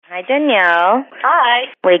Hi, Danielle.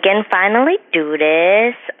 Hi. We can finally do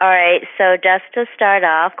this. All right, so just to start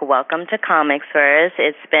off, welcome to Comics Verse.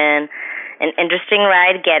 It's been an interesting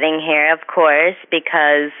ride getting here, of course,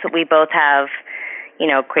 because we both have,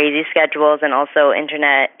 crazy schedules, and also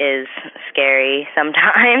internet is scary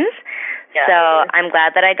sometimes. Yeah, so I'm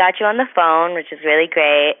glad that I got you on the phone, which is really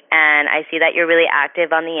great. And I see that you're really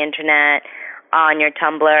active on the internet, on your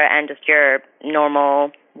Tumblr, and just your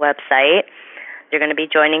normal website. You're going to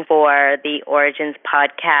be joining for the Origins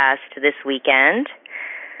podcast this weekend.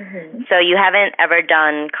 Mm-hmm. So you haven't ever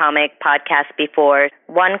done comic podcasts before.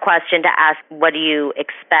 One question to ask, what do you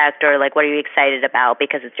expect, or what are you excited about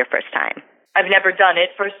because it's your first time? I've never done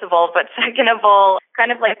it, first of all, but second of all,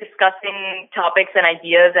 kind of discussing topics and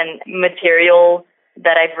ideas and material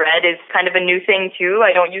that I've read is kind of a new thing too.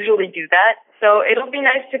 I don't usually do that. So it'll be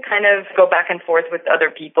nice to kind of go back and forth with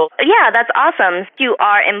other people. Yeah, that's awesome. You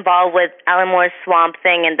are involved with Alan Moore's Swamp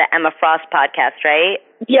Thing and the Emma Frost podcast, right?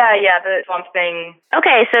 Yeah, the Swamp Thing.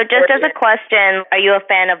 Okay, so just as a question, are you a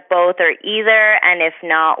fan of both or either? And if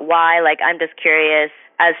not, why? I'm just curious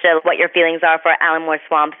as to what your feelings are for Alan Moore's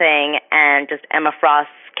Swamp Thing and just Emma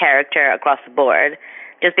Frost's character across the board.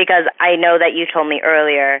 Just because I know that you told me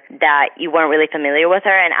earlier that you weren't really familiar with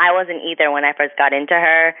her, and I wasn't either when I first got into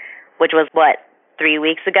her, which was, 3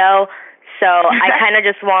 weeks ago? So I kind of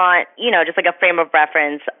just want, just a frame of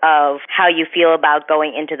reference of how you feel about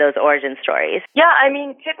going into those origin stories. Yeah, I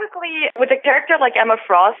mean, typically with a character like Emma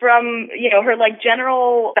Frost, from, her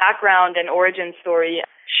general background and origin story,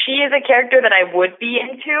 she is a character that I would be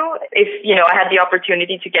into if, I had the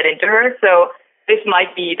opportunity to get into her. So this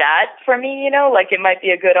might be that for me, it might be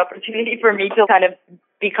a good opportunity for me to kind of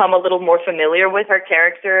become a little more familiar with her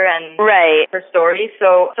character and her story.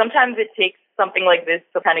 So sometimes it takes something like this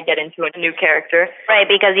to kind of get into a new character. Right,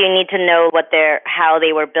 because you need to know how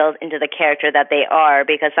they were built into the character that they are,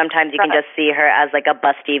 because sometimes you can just see her as a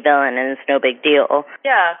busty villain and it's no big deal.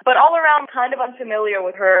 Yeah, but all around kind of unfamiliar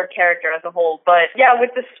with her character as a whole. But yeah,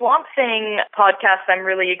 with the Swamp Thing podcast, I'm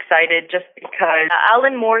really excited just because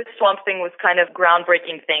Alan Moore's Swamp Thing was kind of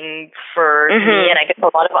groundbreaking thing for me, and I guess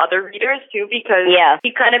a lot of other readers too, because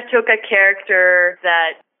he kind of took a character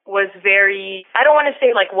that was very, I don't want to say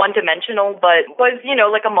one-dimensional, but was,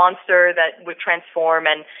 a monster that would transform,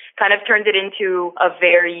 and kind of turned it into a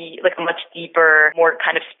very, a much deeper, more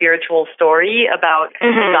kind of spiritual story about a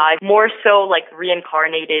guy, more so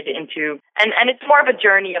reincarnated into, and it's more of a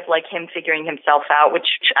journey of him figuring himself out, which,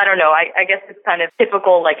 I don't know, I guess it's kind of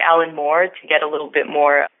typical Alan Moore to get a little bit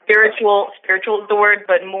more spiritual is the word,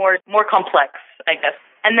 but more complex, I guess.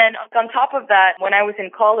 And then on top of that, when I was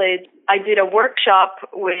in college, I did a workshop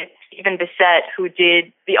with Stephen Bissett, who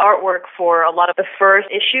did the artwork for a lot of the first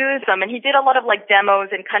issues. And he did a lot of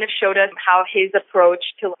demos and kind of showed us how his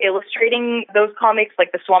approach to illustrating those comics,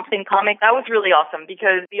 like the Swamp Thing comic, that was really awesome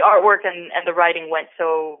because the artwork and the writing went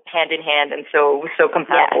so hand in hand and so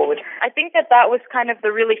compatible. Yeah. I think that was kind of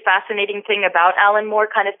the really fascinating thing about Alan Moore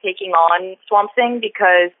kind of taking on Swamp Thing,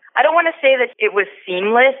 because I don't want to say that it was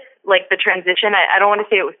seamless, the transition. I don't want to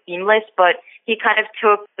say it was seamless, but he kind of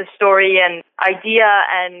took the story and idea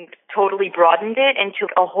and totally broadened it into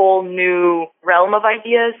a whole new realm of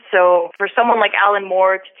ideas. So for someone like Alan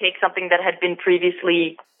Moore to take something that had been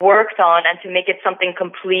previously worked on and to make it something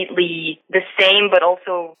completely the same but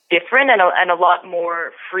also different and a lot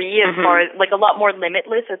more free as far as a lot more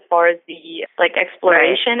limitless as far as the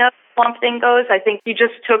exploration of Swamp Thing goes. I think he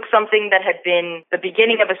just took something that had been the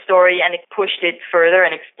beginning of a story and it pushed it further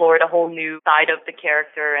and explored a whole new side of the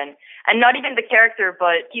character, and not even the character,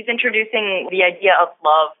 but he's introducing the idea of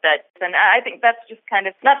love, and I think that's just kind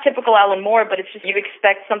of not typical Alan Moore, but it's just you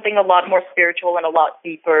expect something a lot more spiritual and a lot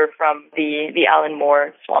deeper from the Alan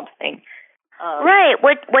Moore Swamp Thing. Right,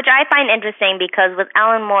 which I find interesting because with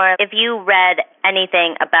Alan Moore, if you read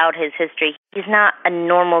anything about his history, he's not a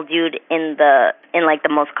normal dude in the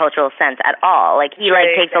most cultural sense at all. He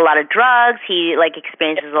takes a lot of drugs, he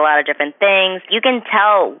experiences a lot of different things. You can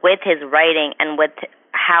tell with his writing and with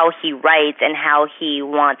how he writes and how he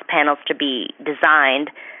wants panels to be designed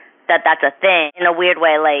that's a thing. In a weird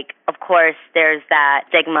way, of course, there's that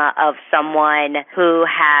stigma of someone who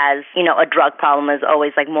has, a drug problem is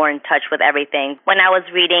always, more in touch with everything. When I was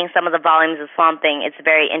reading some of the volumes of Swamp Thing, it's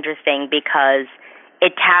very interesting because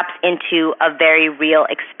it taps into a very real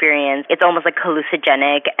experience. It's almost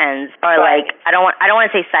hallucinogenic I don't want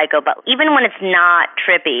to say psycho, but even when it's not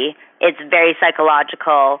trippy, it's very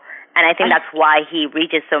psychological. And I think that's why he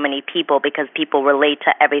reaches so many people, because people relate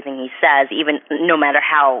to everything he says, even no matter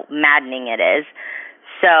how maddening it is.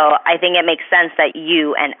 So I think it makes sense that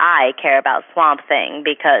you and I care about Swamp Thing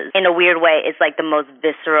because in a weird way it's like the most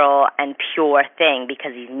visceral and pure thing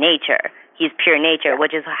because he's nature. He's pure nature,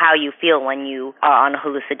 which is how you feel when you are on a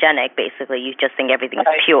hallucinogenic, basically. You just think everything's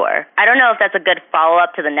pure. I don't know if that's a good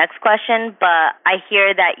follow-up to the next question, but I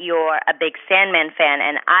hear that you're a big Sandman fan,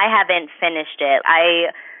 and I haven't finished it. I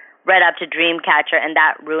read up to Dreamcatcher, and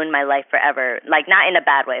that ruined my life forever. Like, not in a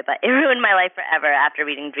bad way, but it ruined my life forever after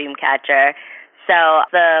reading Dreamcatcher. So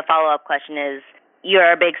the follow-up question is, you're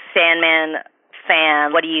a big Sandman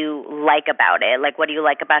fan. What do you like about it? Like, what do you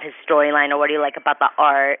like about his storyline, or what do you like about the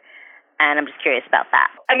art? And I'm just curious about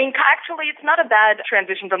that. I mean, actually, it's not a bad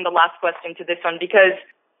transition from the last question to this one because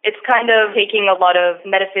it's kind of taking a lot of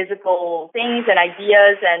metaphysical things and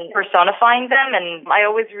ideas and personifying them. And I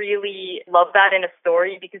always really love that in a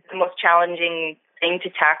story because it's the most challenging thing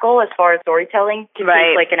to tackle as far as storytelling. To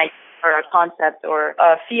take like an idea or a concept or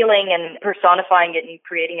a feeling and personifying it and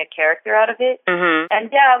creating a character out of it. Mm-hmm.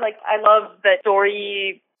 And yeah, like I love that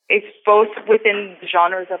story. It's both within the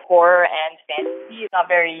genres of horror and fantasy. It's not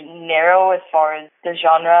very narrow as far as the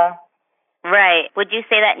genre. Right. Would you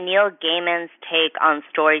say that Neil Gaiman's take on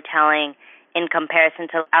storytelling in comparison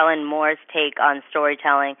to Alan Moore's take on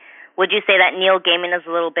storytelling, would you say that Neil Gaiman is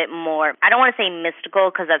a little bit more, I don't want to say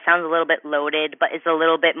mystical because that sounds a little bit loaded, but it's a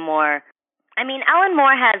little bit more, I mean, Alan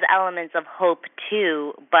Moore has elements of hope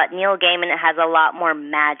too, but Neil Gaiman has a lot more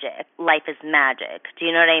magic. Life is magic. Do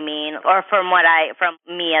you know what I mean? Or from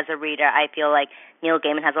me as a reader, I feel like Neil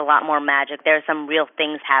Gaiman has a lot more magic. There are some real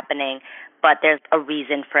things happening, but there's a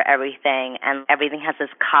reason for everything, and everything has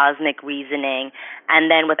this cosmic reasoning.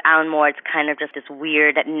 And then with Alan Moore, it's kind of just this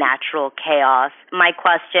weird natural chaos. My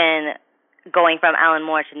question, going from Alan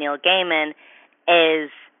Moore to Neil Gaiman,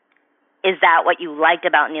 is that what you liked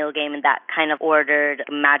about Neil Gaiman, that kind of ordered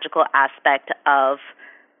magical aspect of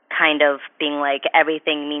kind of being like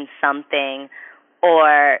everything means something,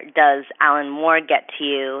 or does Alan Moore get to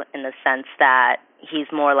you in the sense that he's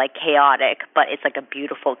more like chaotic, but it's like a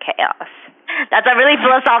beautiful chaos? That's a really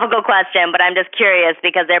philosophical question, but I'm just curious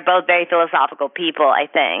because they're both very philosophical people, I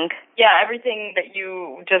think. Yeah, everything that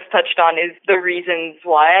you just touched on is the reasons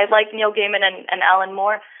why I like Neil Gaiman and Alan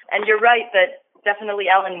Moore. And you're right that definitely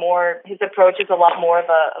Alan Moore, his approach is a lot more of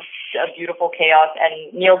a beautiful chaos,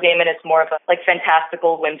 and Neil Gaiman is more of a like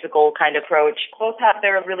fantastical, whimsical kind of approach. Both have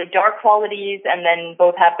their really dark qualities, and then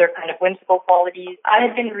both have their kind of whimsical qualities.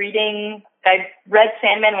 I read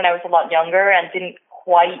Sandman when I was a lot younger and didn't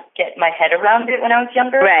quite get my head around it when I was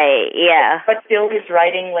younger. Right, yeah. But still his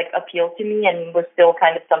writing like appealed to me and was still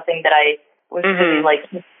kind of something that I was really like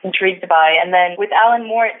intrigued by. And then with Alan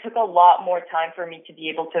Moore, it took a lot more time for me to be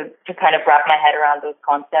able to kind of wrap my head around those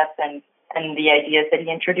concepts and the ideas that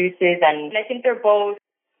he introduces. And I think they're both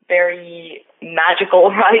very magical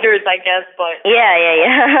writers, I guess. But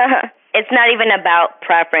yeah. It's not even about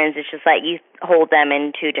preference. It's just like you hold them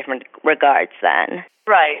in two different regards then.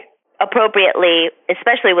 Right. Appropriately,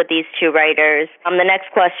 especially with these two writers. The next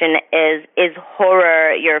question is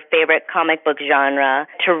horror your favorite comic book genre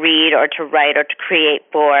to read or to write or to create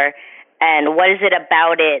for? And what is it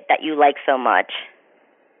about it that you like so much?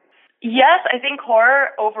 Yes, I think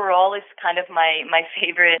horror overall is kind of my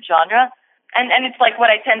favorite genre. And it's like what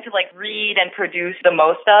I tend to like read and produce the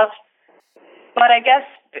most of. But I guess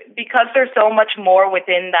because there's so much more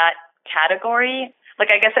within that category, like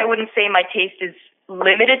I guess I wouldn't say my taste is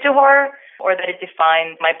limited to horror or that it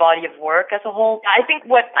defines my body of work as a whole. I think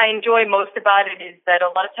what I enjoy most about it is that a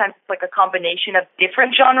lot of times it's like a combination of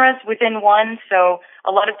different genres within one. So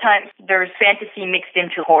a lot of times there's fantasy mixed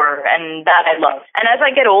into horror, and that I love. And as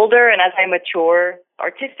I get older and as I mature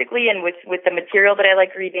artistically and with the material that I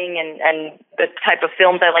like reading and the type of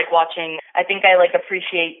films I like watching, I think I like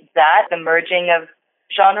appreciate that, the merging of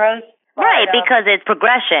genres. Right, because it's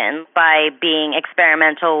progression by being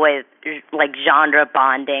experimental with like genre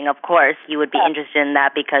bonding. Of course, you would be interested in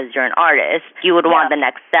that because you're an artist. You would want the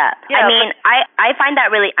next step. Yeah, I mean, I find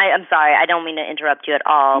that really, I'm sorry, I don't mean to interrupt you at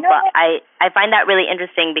all, but I find that really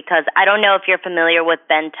interesting because I don't know if you're familiar with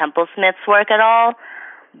Ben Templesmith's work at all.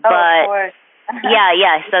 But of course.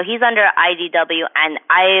 yeah, so he's under IDW, and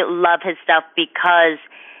I love his stuff because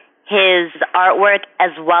his artwork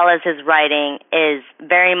as well as his writing is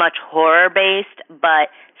very much horror-based, but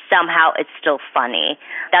somehow it's still funny.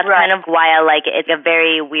 That's kind of why I like it. It's a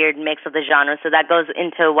very weird mix of the genre. So that goes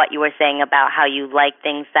into what you were saying about how you like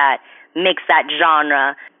things that mix that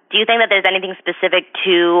genre. Do you think that there's anything specific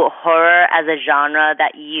to horror as a genre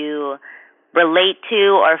that you relate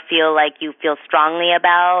to or feel like you feel strongly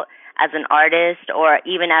about as an artist or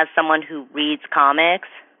even as someone who reads comics?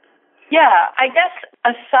 Yeah, I guess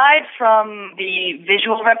Aside from the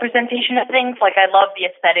visual representation of things, like I love the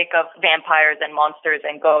aesthetic of vampires and monsters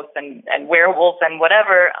and ghosts and werewolves and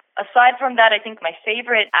whatever. Aside from that, I think my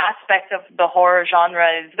favorite aspect of the horror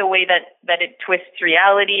genre is the way that it twists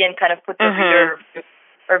reality and kind of puts the reader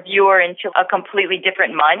or viewer into a completely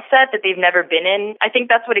different mindset that they've never been in. I think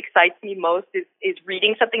that's what excites me most is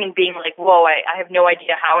reading something and being like, whoa, I have no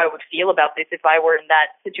idea how I would feel about this if I were in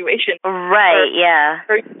that situation. Right, yeah.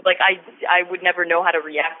 Or like I would never know how to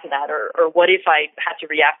react to that or what if I had to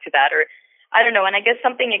react to that or I don't know. And I guess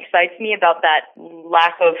something excites me about that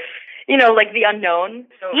lack of, like the unknown.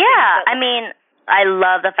 So yeah, I mean, I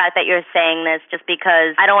love the fact that you're saying this just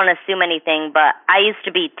because I don't want to assume anything, but I used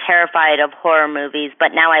to be terrified of horror movies,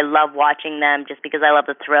 but now I love watching them just because I love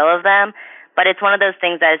the thrill of them. But it's one of those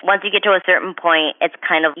things that once you get to a certain point, it's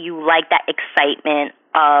kind of, you like that excitement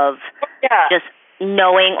of just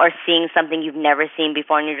knowing or seeing something you've never seen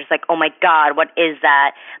before, and you're just like, oh my God, what is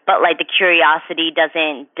that? But like the curiosity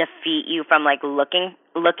doesn't defeat you from like looking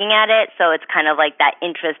at it, so it's kind of like that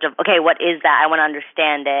interest of, okay, what is that? I want to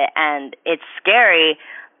understand it, and it's scary,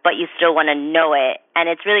 but you still want to know it. And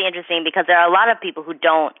it's really interesting because there are a lot of people who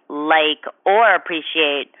don't like or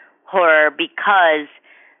appreciate horror because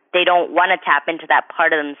they don't want to tap into that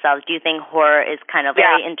part of themselves. Do you think horror is kind of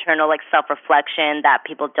very internal, like self-reflection that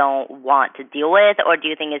people don't want to deal with, or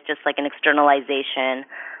do you think it's just like an externalization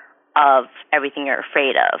of everything you're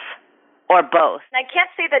afraid of, or both? I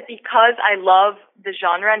can't say that because I love the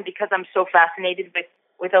genre and because I'm so fascinated with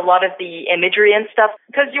a lot of the imagery and stuff.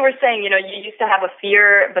 Because you were saying, you used to have a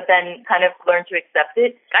fear, but then kind of learn to accept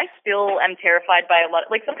it. I still am terrified by a lot.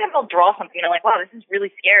 Like sometimes I'll draw something and I'm like, wow, this is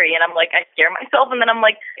really scary. And I'm like, I scare myself. And then I'm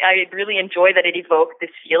like, I really enjoy that it evoked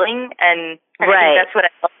this feeling. And I think that's what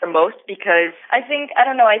I love the most because I think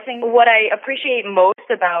what I appreciate most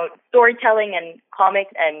about storytelling and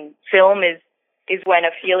comics and film is when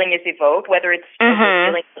a feeling is evoked, whether it's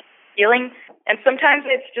a feeling, and sometimes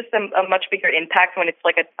it's just a much bigger impact when it's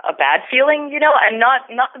like a bad feeling, and not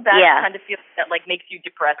the bad kind of feeling that like makes you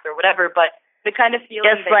depressed or whatever, but the kind of feeling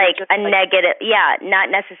just like a negative,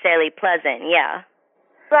 not necessarily pleasant,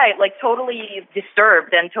 right, like totally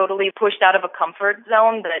disturbed and totally pushed out of a comfort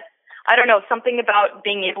zone. That I don't know, something about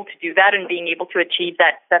being able to do that and being able to achieve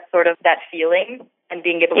that sort of that feeling and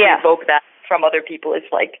being able to evoke that from other people is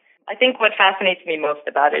like, I think what fascinates me most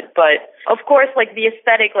about it. But of course, like the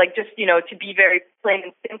aesthetic, like just, to be very plain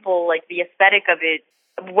and simple, like the aesthetic of it,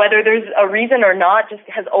 whether there's a reason or not, just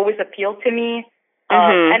has always appealed to me.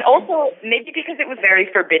 And also maybe because it was very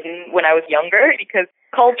forbidden when I was younger, because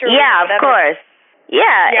culture. Yeah, of course.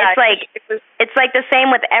 Yeah, it's like the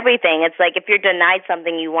same with everything. It's like if you're denied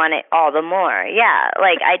something, you want it all the more. Yeah,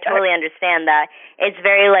 like I totally understand that. It's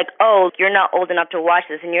very like, oh, you're not old enough to watch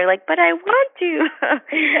this, and you're like, but I want to.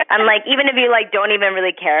 I'm like, even if you like don't even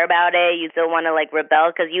really care about it, you still want to like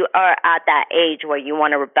rebel because you are at that age where you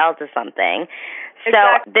want to rebel to something. So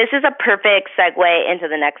this is a perfect segue into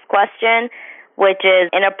the next question, which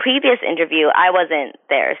is, in a previous interview, I wasn't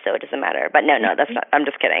there, so it doesn't matter. But no, that's not, I'm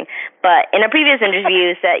just kidding. But in a previous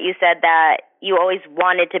interview, you said that you always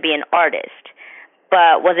wanted to be an artist,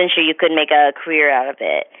 but wasn't sure you could make a career out of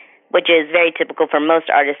it, which is very typical for most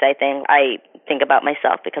artists, I think. I think about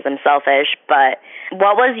myself because I'm selfish. But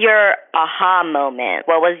what was your aha moment?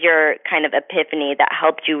 What was your kind of epiphany that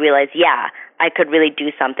helped you realize, I could really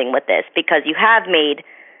do something with this? Because you have made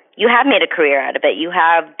a career out of it. You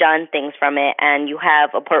have done things from it, and you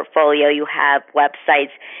have a portfolio, you have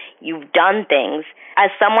websites, you've done things.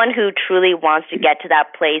 As someone who truly wants to get to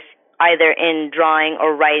that place, either in drawing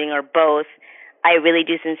or writing or both, I really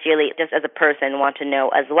do sincerely, just as a person, want to know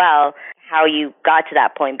as well how you got to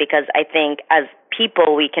that point, because I think as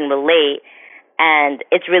people we can relate, and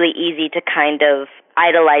it's really easy to kind of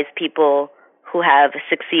idolize people who have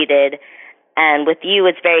succeeded. And with you,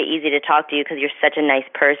 it's very easy to talk to you because you're such a nice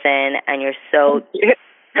person and you're so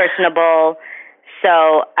personable.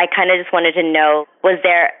 So I kind of just wanted to know, was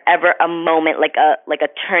there ever a moment, like a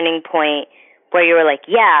turning point where you were like,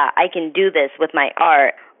 I can do this with my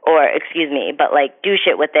art, or but like do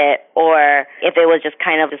shit with it, or if it was just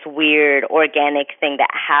kind of this weird organic thing that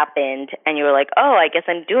happened and you were like, oh, I guess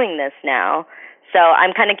I'm doing this now. So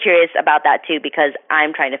I'm kind of curious about that too, because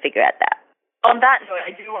I'm trying to figure out that. On that note,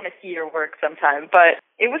 I do want to see your work sometime, but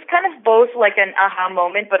it was kind of both like an aha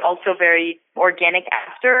moment, but also very organic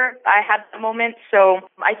after I had the moment. So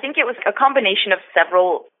I think it was a combination of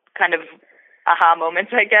several kind of aha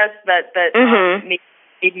moments, I guess, that made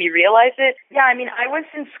me realize it. Yeah, I mean, I was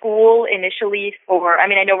in school initially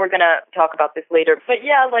I know we're going to talk about this later, but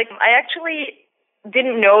like I actually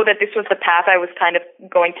didn't know that this was the path I was kind of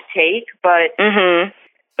going to take, but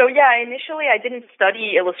So yeah, initially I didn't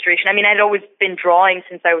study illustration. I mean, I'd always been drawing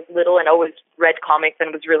since I was little and always read comics and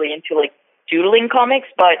was really into like doodling comics,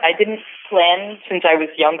 but I didn't plan since I was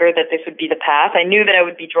younger that this would be the path. I knew that I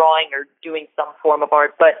would be drawing or doing some form of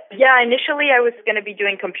art, but yeah, initially I was going to be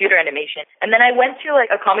doing computer animation. And then I went to like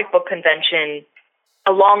a comic book convention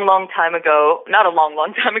a long, long time ago, not a long,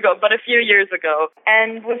 long time ago, but a few years ago,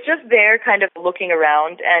 and was just there kind of looking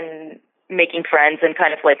around and making friends and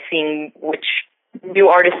kind of like seeing which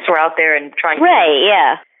new artists were out there and trying to... Right,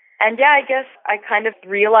 yeah. And yeah, I guess I kind of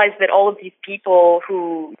realized that all of these people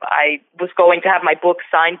who I was going to have my book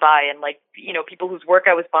signed by and like, you know, people whose work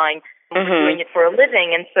I was buying were doing it for a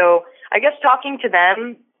living. And so I guess talking to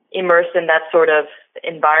them, immersed in that sort of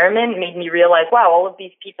environment, made me realize, wow, all of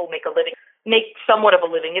these people make somewhat of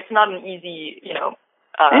a living. It's not an easy, you know...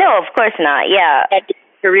 no, of course not, yeah.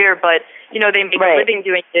 ...career, but, you know, they make a living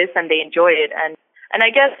doing this and they enjoy it. And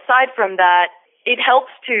I guess aside from that, it helps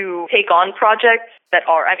to take on projects that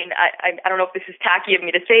are, I mean, I don't know if this is tacky of me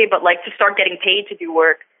to say, but like to start getting paid to do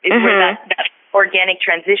work is where that organic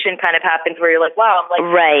transition kind of happens, where you're like, wow, I'm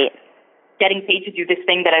like getting paid to do this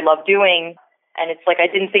thing that I love doing. And it's like I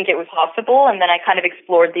didn't think it was possible. And then I kind of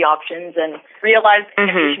explored the options and realized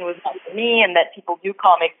animation was not for me and that people do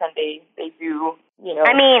comics and they do, you know,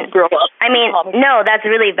 grow up. I mean, no, that's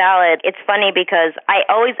really valid. It's funny because I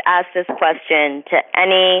always ask this question to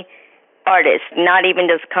any artist, not even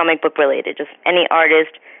just comic book related, just any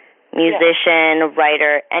artist, musician,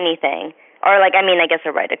 writer, anything. Or like, I mean, I guess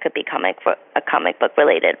a writer could be comic book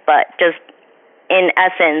related, but just in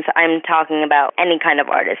essence, I'm talking about any kind of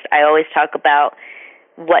artist. I always talk about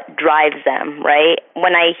what drives them, right?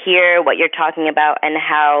 When I hear what you're talking about and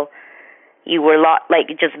how you were like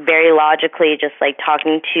just very logically just like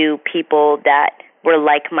talking to people that were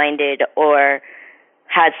like-minded or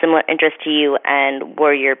had similar interests to you and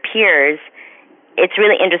were your peers, it's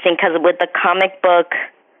really interesting because with the comic book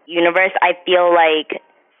universe, I feel like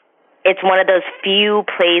it's one of those few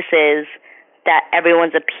places that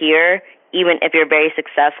everyone's a peer, even if you're very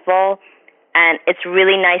successful. And it's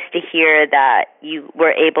really nice to hear that you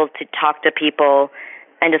were able to talk to people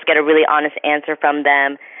and just get a really honest answer from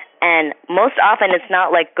them. And most often it's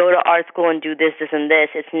not like go to art school and do this, this, and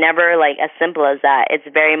this. It's never like as simple as that. It's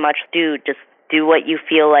very much just do what you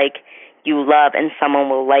feel like you love and someone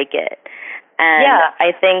will like it. And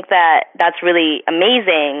I think that that's really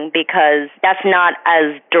amazing because that's not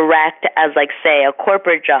as direct as like, say, a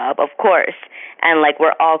corporate job, of course. And like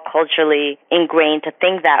we're all culturally ingrained to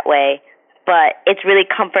think that way. But it's really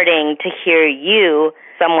comforting to hear you,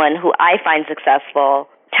 someone who I find successful,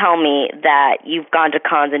 tell me that you've gone to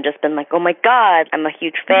cons and just been like, oh my God, I'm a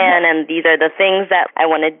huge fan and these are the things that I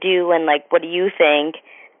want to do and like, what do you think?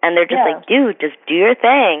 And they're just like, dude, just do your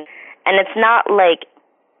thing. And it's not like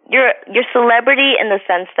you're celebrity in the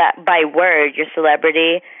sense that by word you're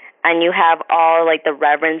celebrity and you have all like the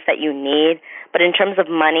reverence that you need. But in terms of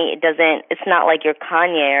money, it's not like you're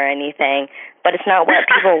Kanye or anything, but it's not what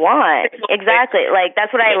people want. Exactly. Like that's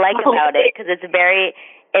what I like about it because it's very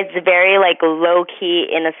like low key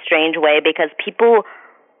in a strange way because people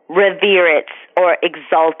revere it or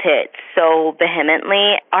exalt it so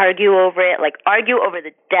vehemently, argue over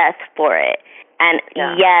the death for it, and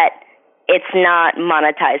yet it's not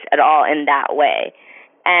monetized at all in that way.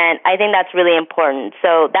 And I think that's really important.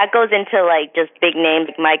 So that goes into like just big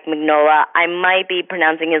names like Mike Mignola. I might be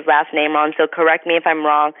pronouncing his last name wrong, so correct me if I'm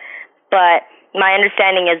wrong. But my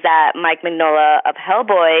understanding is that Mike Mignola of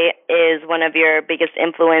Hellboy is one of your biggest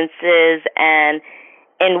influences, and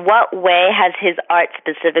in what way has his art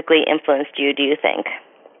specifically influenced you, do you think?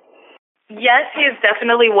 Yes, he is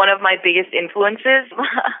definitely one of my biggest influences.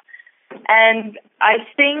 And I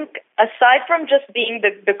think aside from just being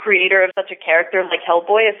the creator of such a character like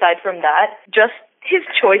Hellboy, aside from that, just his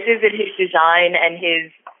choices and his design and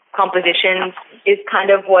his compositions is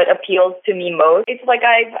kind of what appeals to me most. It's like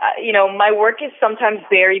my work is sometimes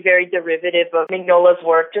very, very derivative of Mignola's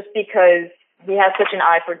work just because he has such an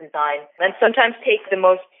eye for design. And sometimes take the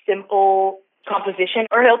most simple composition,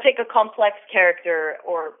 or he'll take a complex character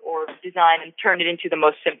or design and turn it into the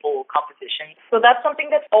most simple composition. So that's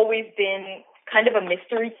something that's always been kind of a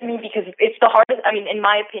mystery to me because it's the hardest, in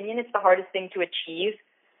my opinion, it's the hardest thing to achieve,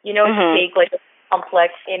 to take like a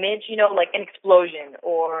complex image, like an explosion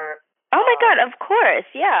or... Oh my God, of course,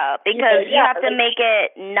 yeah, because you have to make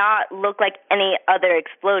it not look like any other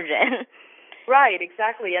explosion. Right,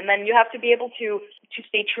 exactly. And then you have to be able to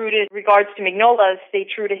stay true to, regards to Mignola, stay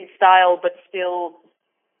true to his style, but still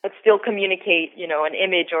communicate, an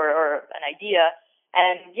image or an idea.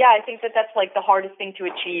 And yeah, I think that that's like the hardest thing to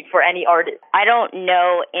achieve for any artist. I don't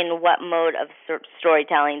know in what mode of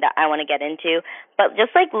storytelling that I want to get into, but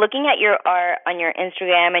just like looking at your art on your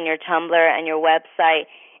Instagram and your Tumblr and your website,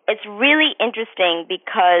 it's really interesting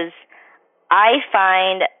because I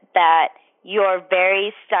find that you're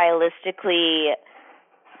very stylistically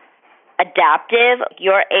adaptive.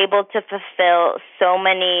 You're able to fulfill so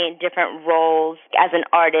many different roles as an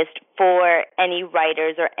artist for any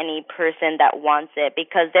writers or any person that wants it,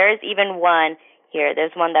 because there's even one here.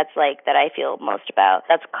 There's one that's like that I feel most about.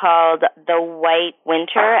 That's called The White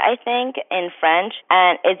Winter, I think, in French,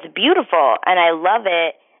 and it's beautiful and I love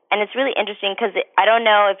it. And it's really interesting because I don't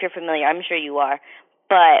know if you're familiar. I'm sure you are.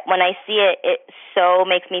 But when I see it, it so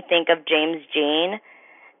makes me think of James Jean.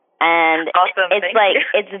 And awesome, it's like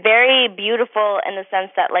it's very beautiful in the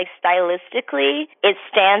sense that like stylistically it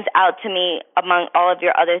stands out to me among all of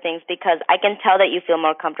your other things, because I can tell that you feel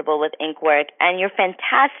more comfortable with ink work, and you're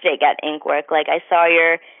fantastic at ink work. Like I saw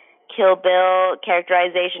your Kill Bill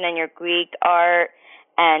characterization and your Greek art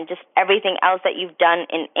and just everything else that you've done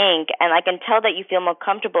in ink, and I can tell that you feel more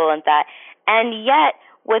comfortable in that. And yet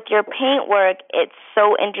with your paint work, it's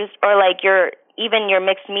so interesting, or like even your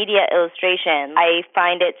mixed media illustration, I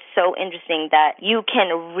find it so interesting that you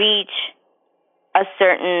can reach a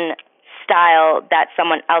certain style that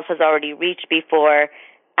someone else has already reached before,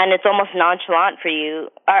 and it's almost nonchalant for you.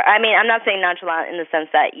 I mean, I'm not saying nonchalant in the sense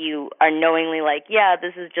that you are knowingly like, yeah,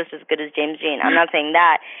 this is just as good as James Jean. I'm not saying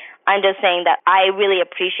that. I'm just saying that I really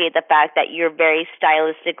appreciate the fact that you're very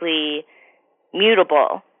stylistically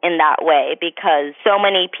mutable in that way, because so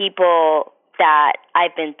many people that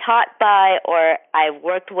I've been taught by or I've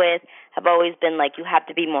worked with have always been like, you have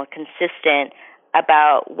to be more consistent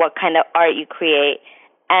about what kind of art you create.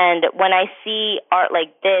 And when I see art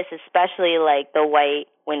like this, especially like The White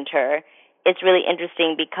Winter, it's really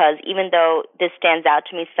interesting because even though this stands out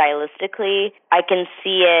to me stylistically, I can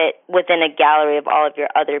see it within a gallery of all of your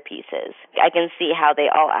other pieces. I can see how they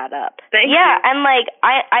all add up. Thank you. And like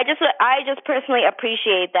I just personally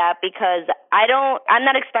appreciate that, because I'm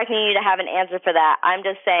not expecting you to have an answer for that. I'm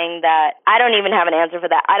just saying that I don't even have an answer for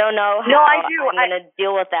that. I don't know how I do. I'm going to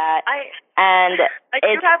deal with that. I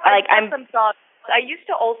I'm some thoughts. I used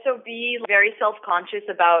to also be very self-conscious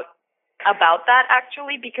about that,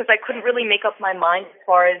 actually, because I couldn't really make up my mind as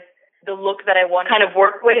far as the look that I wanted to kind of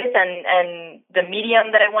work with and the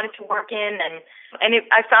medium that I wanted to work in, and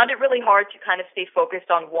I found it really hard to kind of stay focused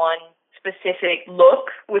on one specific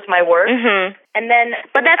look with my work. Mm-hmm. And then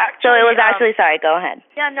sorry, go ahead.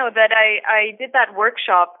 Yeah, no, that I did that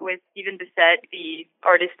workshop with Stephen Bissett, the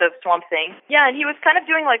artist of Swamp Thing. Yeah, and he was kind of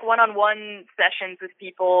doing like one-on-one sessions with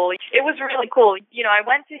people. It was really cool. You know, I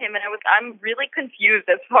went to him and I'm really confused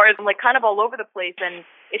as far as I'm like kind of all over the place, and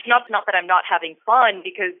it's not that I'm not having fun,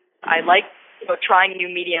 because I like trying new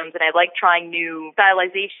mediums, and I like trying new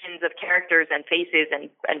stylizations of characters and faces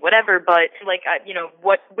and whatever, but like,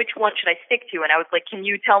 which one should I stick to? And I was like, can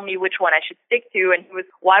you tell me which one I should stick to? And he was,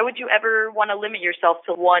 why would you ever want to limit yourself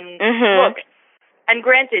to one look? And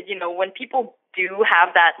granted, when people do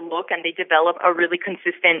have that look and they develop a really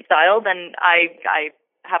consistent style, then I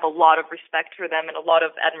have a lot of respect for them and a lot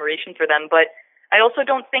of admiration for them, but I also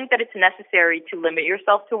don't think that it's necessary to limit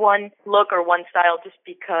yourself to one look or one style, just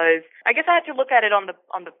because I guess I had to look at it on the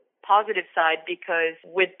positive side, because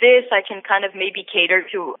with this I can kind of maybe cater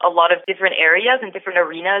to a lot of different areas and different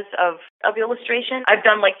arenas of illustration. I've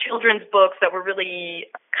done like children's books that were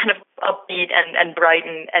really kind of upbeat and bright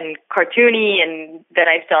and cartoony, and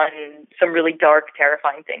then I've done some really dark,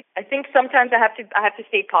 terrifying things. I think sometimes I have to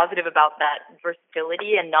stay positive about that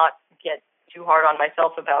versatility and not get too hard on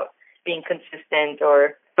myself about being consistent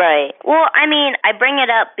or... Right. Well, I mean, I bring it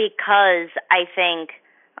up because I think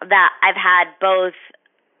that I've had both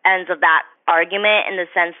ends of that argument, in the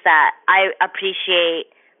sense that I appreciate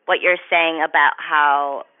what you're saying about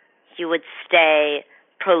how you would stay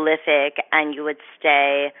prolific and you would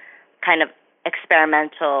stay kind of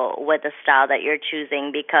experimental with the style that you're choosing,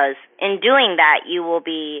 because in doing that you will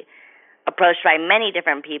be approached by many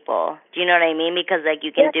different people. Do you know what I mean? Because like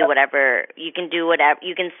you can do whatever, you can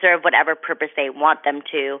serve whatever purpose they want them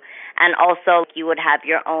to. And also you would have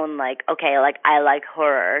your own like, okay, like I like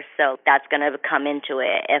horror, so that's going to come into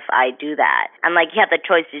it if I do that. And like you have the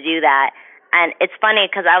choice to do that. And it's funny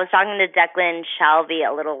because I was talking to Declan Shalvey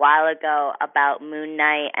a little while ago about Moon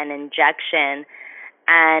Knight and Injection,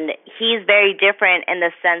 and he's very different in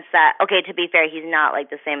the sense that, okay, to be fair, he's not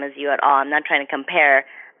like the same as you at all. I'm not trying to compare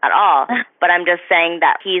at all, but I'm just saying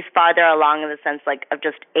that he's farther along in the sense like of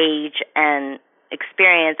just age and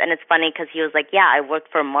experience. And it's funny because he was like, yeah, I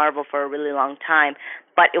worked for Marvel for a really long time,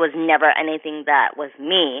 but it was never anything that was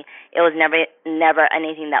me. It was never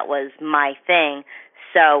anything that was my thing.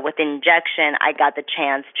 So with Injection, I got the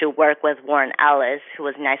chance to work with Warren Ellis, who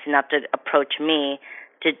was nice enough to approach me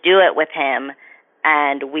to do it with him,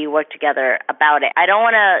 and we worked together about it. I don't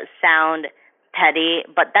want to sound petty,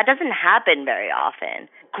 but that doesn't happen very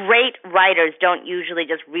often. Great writers don't usually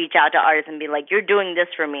just reach out to artists and be like, you're doing this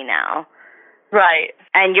for me now. Right.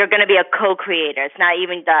 And you're going to be a co-creator. It's not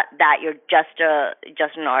even that you're just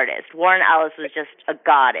an artist. Warren Ellis was just a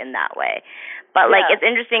god in that way. But, it's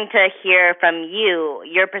interesting to hear from you,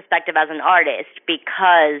 your perspective as an artist,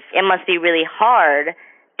 because it must be really hard,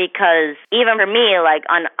 because even for me,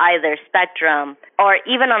 on either spectrum, or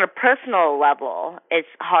even on a personal level, it's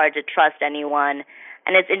hard to trust anyone.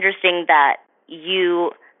 And it's interesting that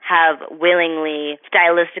you have willingly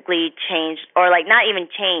stylistically changed, or not even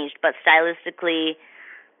changed, but stylistically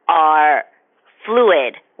are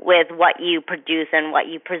fluid with what you produce and what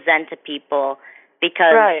you present to people,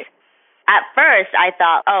 because at first I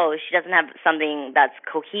thought, oh, she doesn't have something that's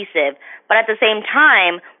cohesive, but at the same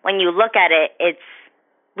time, when you look at it, it's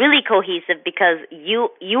really cohesive because you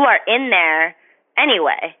are in there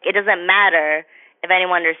anyway. It doesn't matter if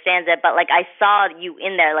anyone understands it, but I saw you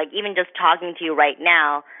in there, even just talking to you right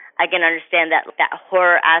now, I can understand that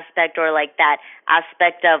horror aspect, or that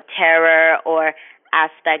aspect of terror, or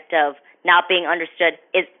aspect of not being understood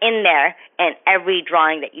is in there in every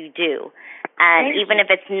drawing that you do. And even if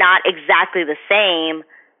it's not exactly the same,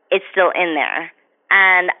 it's still in there.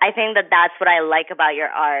 And I think that that's what I like about your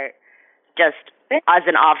art, just as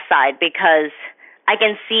an offside, because I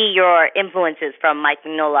can see your influences from Mike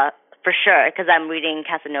Mignola for sure, because I'm reading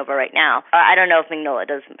Casanova right now. I don't know if Mignola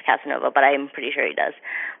does Casanova, but I'm pretty sure he does.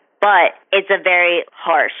 But it's a very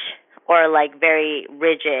harsh, or very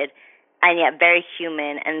rigid, and yet very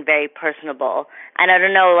human and very personable. And I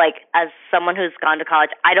don't know, as someone who's gone to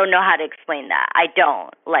college, I don't know how to explain that. I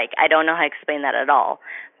don't know how to explain that at all.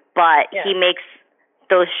 But he makes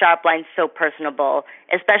those sharp lines so personable,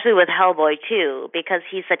 especially with Hellboy too, because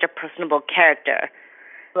he's such a personable character,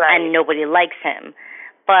 and nobody likes him.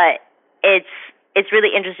 But it's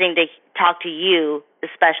really interesting to talk to you,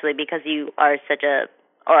 especially because you are such a,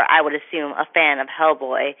 or I would assume, a fan of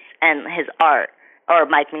Hellboy and his art, or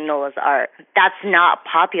Mike Mignola's art. That's not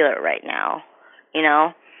popular right now,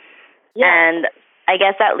 Yeah. And I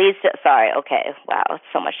guess that leads to, wow,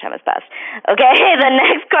 so much time has passed. Okay, the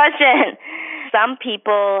next question. Some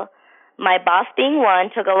people, my boss being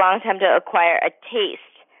one, took a long time to acquire a taste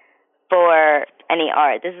for any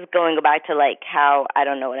art. This is going back to how I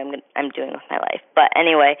don't know what I'm doing with my life. But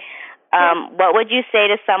anyway, what would you say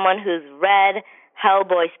to someone who's read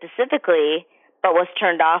Hellboy specifically, but was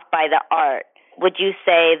turned off by the art? Would you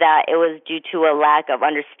say that it was due to a lack of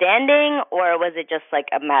understanding, or was it just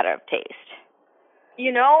a matter of taste?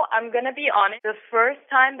 I'm going to be honest. The first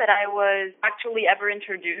time that I was actually ever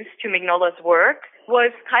introduced to Mignola's work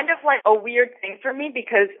was kind of a weird thing for me,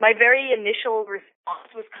 because my very initial response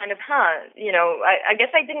was kind of, I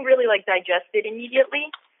guess I didn't really digest it immediately.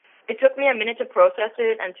 It took me a minute to process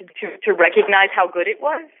it and to recognize how good it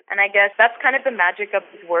was. And I guess that's kind of the magic of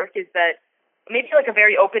his work, is that maybe a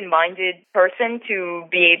very open-minded person to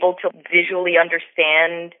be able to visually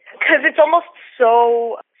understand, because it's almost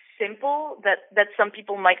so simple that some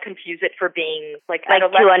people might confuse it for being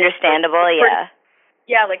too understandable,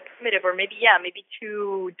 primitive, or maybe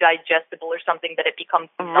too digestible or something, that it becomes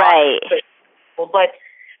right.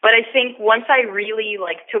 But I think once I really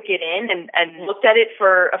took it in and looked at it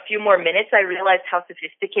for a few more minutes, I realized how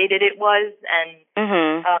sophisticated it was,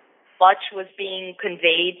 and much was being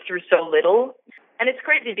conveyed through so little. And it's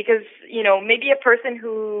crazy because, maybe a person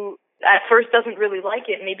who at first doesn't really like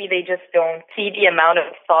it, maybe they just don't see the amount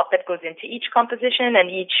of thought that goes into each composition and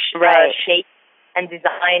each shape and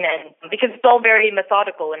design, and because it's all very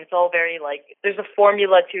methodical, and it's all very there's a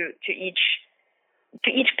formula to each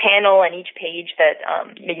panel and each page that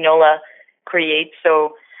Mignola creates.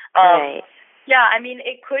 So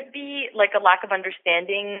it could be a lack of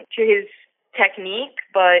understanding to his technique,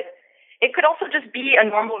 but it could also just be a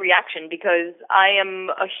normal reaction, because I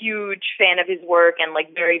am a huge fan of his work and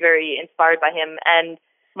very, very inspired by him. And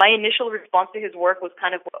my initial response to his work was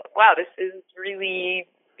kind of, wow, this is really,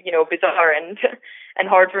 bizarre and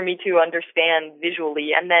hard for me to understand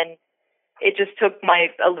visually. And then it just took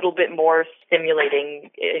a little bit more stimulating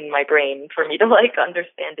in my brain for me to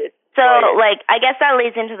understand it. So I guess that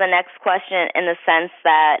leads into the next question, in the sense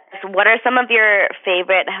that, what are some of your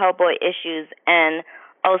favorite Hellboy issues? And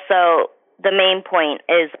also, the main point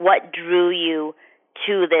is, what drew you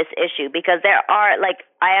to this issue, because there are, like,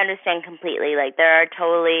 I understand completely, like, there are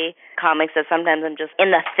totally comics that sometimes I'm just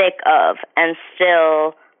in the thick of, and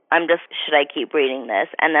still I'm just, should I keep reading this?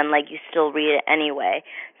 And then, like, you still read it anyway.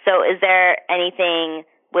 So is there anything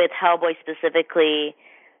with Hellboy specifically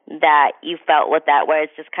that you felt with that, where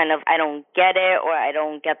it's just kind of, I don't get it, or I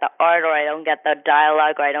don't get the art, or I don't get the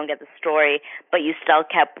dialogue, or I don't get the story, but you still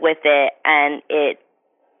kept with it and it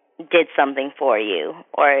did something for you?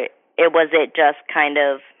 Or was it just kind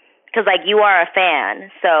of, because, like, you are a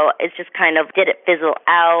fan, so it's just kind of, did it fizzle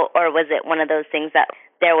out, or was it one of those things that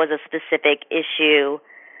there was a specific issue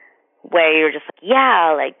where you're just like,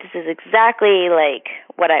 yeah, like, this is exactly, like,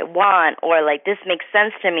 what I want, or, like, this makes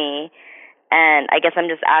sense to me? And I guess I'm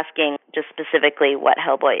just asking just specifically what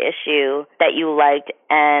Hellboy issue that you liked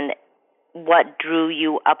and what drew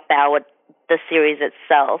you about the series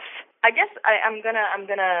itself. I guess I'm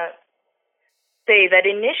gonna say that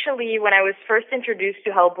initially, when I was first introduced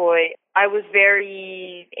to Hellboy, I was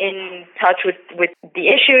very in touch with the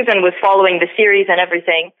issues and was following the series and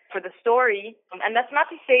everything for the story. And that's not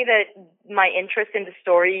to say that my interest in the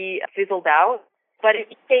story fizzled out, but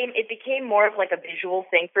it became more of like a visual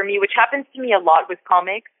thing for me, which happens to me a lot with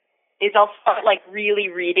comics. Is I'll start like really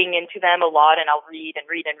reading into them a lot, and I'll read and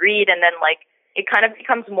read and read, and then like it kind of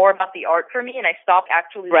becomes more about the art for me, and I stop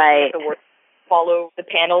actually looking at the work, follow the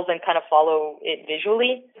panels, and kind of follow it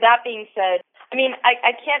visually. That being said, I mean,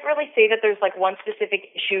 I can't really say that there's like one specific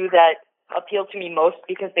issue that appealed to me most,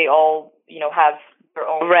 because they all, you know, have their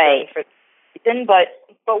own thing for reason. But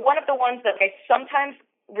one of the ones that I sometimes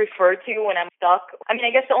refer to when I'm stuck, I mean,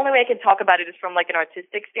 I guess the only way I can talk about it is from like an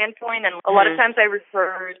artistic standpoint, and a lot of times I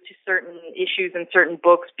refer to certain issues in certain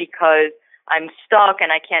books because I'm stuck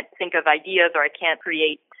and I can't think of ideas, or I can't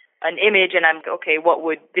create an image, and I'm okay, what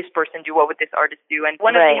would this person do? What would this artist do? And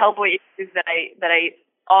one of the Hellboy issues that I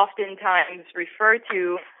oftentimes refer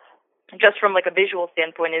to, just from like a visual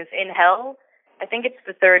standpoint, is in Hell. I think it's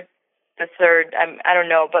the third. I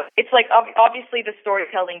don't know, but it's like obviously the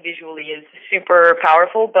storytelling visually is super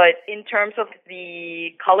powerful, but in terms of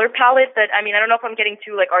the color palette, that, I mean, I don't know if I'm getting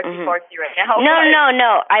too like artsy-fartsy right now.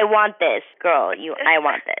 No. I want this, girl. I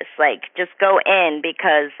want this. Like, just go in,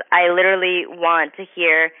 because I literally want to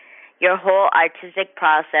hear your whole artistic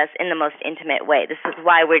process in the most intimate way. This is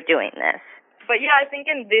why we're doing this. But yeah, I think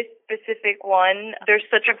in this specific one, there's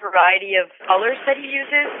such a variety of colors that he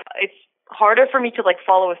uses. It's harder for me to like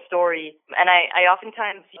follow a story, and I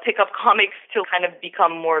oftentimes pick up comics to kind of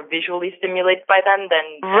become more visually stimulated by them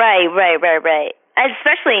than right.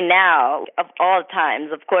 Especially now, of all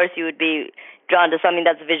times, of course you would be drawn to something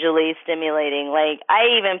that's visually stimulating. Like, I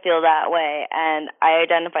even feel that way, and I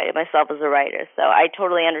identify myself as a writer, so I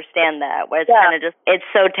totally understand that, where it's kind of just, it's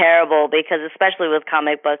so terrible, because especially with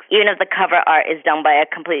comic books, even if the cover art is done by a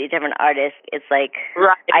completely different artist, it's like,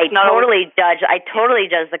 I totally judge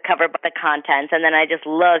the cover by the contents, and then I just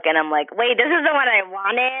look, and I'm like, wait, this isn't what I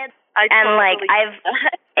wanted.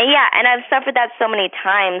 I've suffered that so many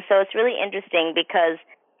times, so it's really interesting, because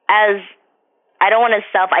I don't want to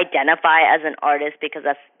self-identify as an artist, because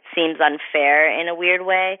that seems unfair in a weird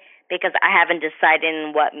way, because I haven't decided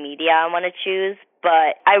in what media I want to choose.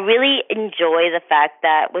 But I really enjoy the fact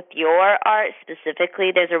that with your art specifically,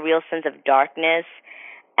 there's a real sense of darkness.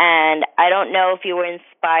 And I don't know if you were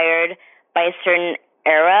inspired by a certain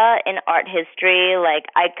era in art history. Like,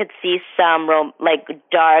 I could see some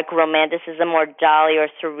dark romanticism, or Dali, or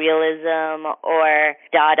surrealism, or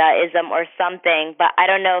Dadaism, or something, but I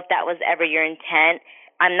don't know if that was ever your intent.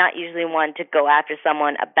 I'm not usually one to go after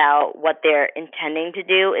someone about what they're intending to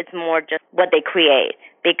do. It's more just what they create,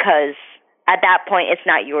 because at that point it's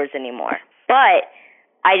not yours anymore. But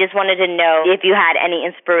I just wanted to know if you had any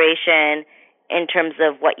inspiration in terms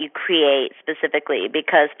of what you create specifically,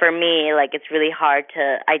 because for me, like, it's really hard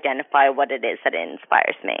to identify what it is that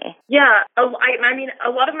inspires me. Yeah, I mean,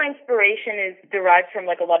 a lot of my inspiration is derived from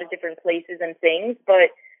like a lot of different places and things,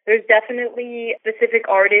 but there's definitely specific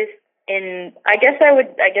artists in, I guess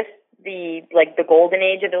the golden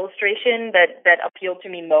age of illustration that appeal to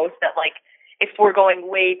me most, that like, if we're going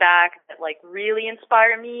way back, that like really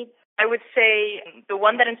inspire me. I would say the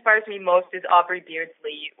one that inspires me most is Aubrey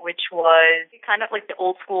Beardsley, which was kind of like the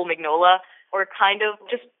old school Mignola, or kind of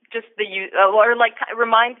just or like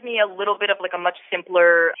reminds me a little bit of like a much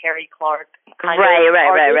simpler Harry Clark kind of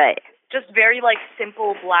artist. Right. Just very like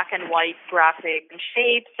simple black and white graphic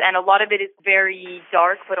shapes, and a lot of it is very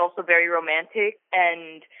dark but also very romantic,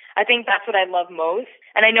 and I think that's what I love most.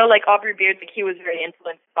 And I know like Aubrey Beardsley, he was very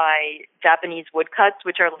influenced by Japanese woodcuts,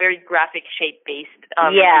 which are very graphic shape based.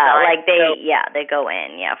 They go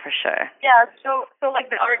in, for sure. Yeah, so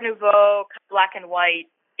like the Art Nouveau black and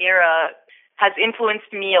white era has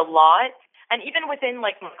influenced me a lot. And even within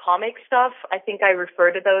like my comic stuff, I think I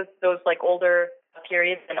refer to those like older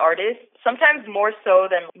periods and artists, sometimes more so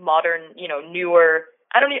than modern, newer.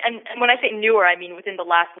 I don't even, and when I say newer, I mean within the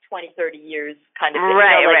last 20, 30 years kind of thing.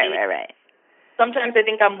 Right. Sometimes I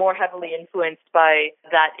think I'm more heavily influenced by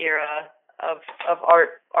that era of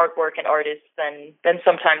artwork and artists than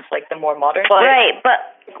sometimes like the more modern. But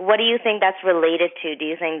what do you think that's related to? Do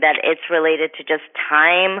you think that it's related to just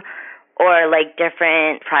time, or like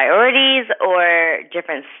different priorities, or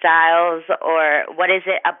different styles, or what is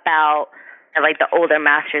it about like the older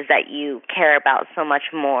masters that you care about so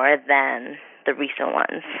much more than the recent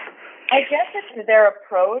ones? I guess it's their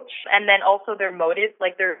approach and then also their motives,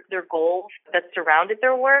 like their goals that surrounded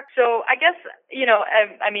their work. So I guess,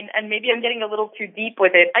 and maybe I'm getting a little too deep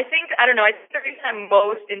with it. I think the reason I'm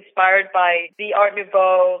most inspired by the Art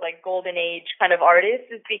Nouveau, like golden age kind of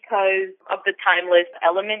artists is because of the timeless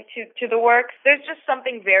element to the work. There's just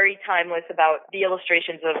something very timeless about the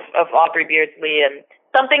illustrations of Aubrey Beardsley, and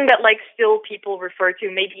something that like still people refer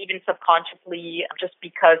to, maybe even subconsciously, just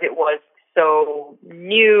because it was so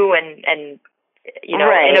new and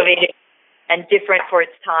innovative and different for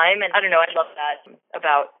its time. And I don't know, I love that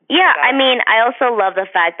about. Yeah, I mean, I also love the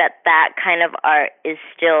fact that kind of art is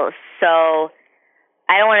still so,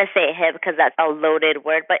 I don't want to say hip because that's a loaded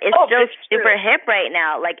word, but it's still super hip right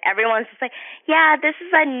now. Like everyone's just like, yeah, this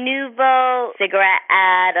is a Nouveau cigarette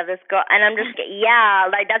ad of this girl. And I'm just, yeah,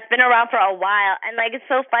 like that's been around for a while. And like, it's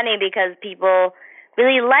so funny because people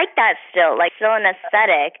really like that still, like still an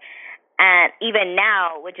aesthetic. And even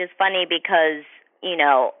now, which is funny because,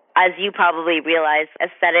 as you probably realize,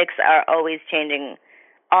 aesthetics are always changing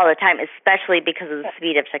all the time, especially because of the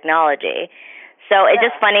speed of technology. So it's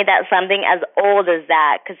just funny that something as old as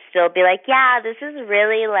that could still be like, yeah, this is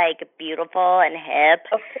really like beautiful and hip.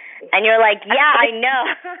 And you're like, yeah, I know.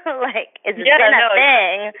 Like, it's been a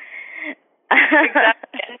thing.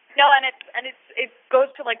 Exactly. And it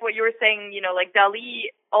goes to like what you were saying, like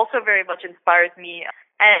Dali also very much inspires me.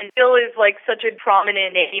 And still is like such a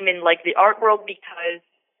prominent name in like the art world because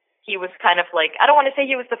he was kind of like, I don't want to say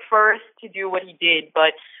he was the first to do what he did,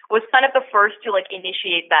 but was kind of the first to like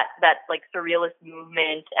initiate that like surrealist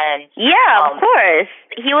movement. And of course,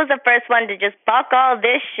 he was the first one to just fuck all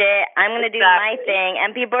this shit. I'm gonna do my thing,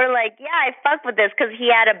 and people are like, yeah, I fuck with this because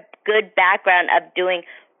he had a good background of doing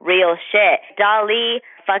real shit. Dali,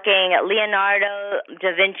 fucking Leonardo,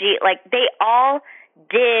 Da Vinci, like they all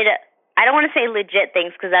did. I don't want to say legit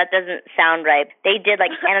things because that doesn't sound right. They did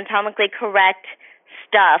like anatomically correct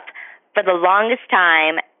stuff for the longest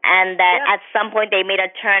time, and then at some point they made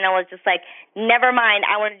a turn and was just like, never mind,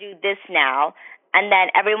 I want to do this now. And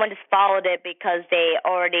then everyone just followed it because they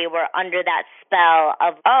already were under that spell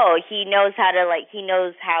of, oh, he knows how to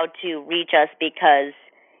reach us because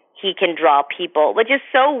he can draw people, which is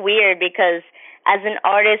so weird because as an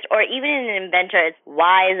artist or even an inventor, it's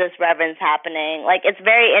why is this reverence happening? Like, it's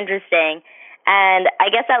very interesting. And I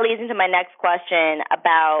guess that leads into my next question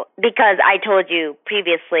about, because I told you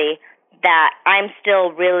previously that I'm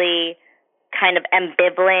still really kind of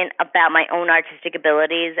ambivalent about my own artistic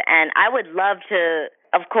abilities. And I would love to,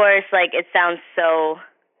 of course, like, it sounds so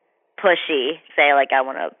pushy, say, like, I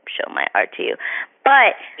want to show my art to you.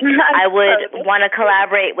 But I would want to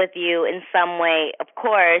collaborate with you in some way, of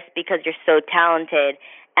course, because you're so talented.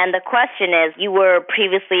 And the question is, you were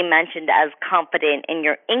previously mentioned as confident in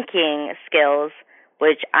your inking skills,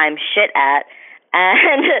 which I'm shit at.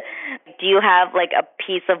 And do you have like a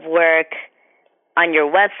piece of work on your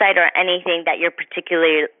website or anything that you're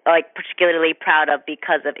particularly proud of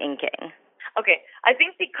because of inking? Okay, I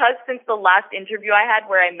think because since the last interview I had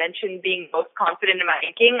where I mentioned being most confident in my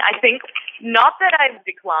inking, I think not that I've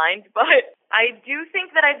declined, but I do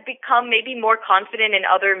think that I've become maybe more confident in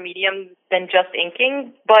other mediums than just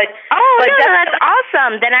inking. But that's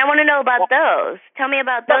awesome. Then I want to know about those. Tell me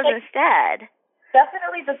about those instead.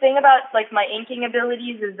 Definitely the thing about like my inking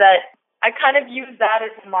abilities is that I kind of use that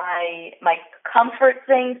as my comfort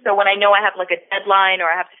thing. So when I know I have like a deadline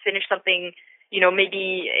or I have to finish something,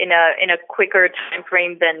 maybe in a quicker time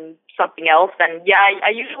frame than something else, then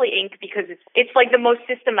I usually ink because it's like the most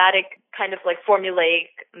systematic kind of like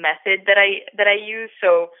formulaic method that I use.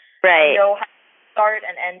 So I know how to start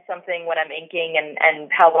and end something when I'm inking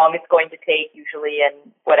and how long it's going to take usually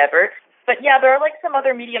and whatever. But there are like some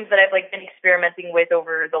other mediums that I've like been experimenting with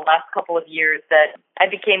over the last couple of years that I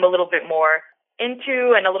became a little bit more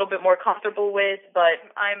into and a little bit more comfortable with. But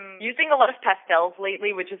I'm using a lot of pastels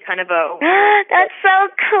lately, which is kind of a that's so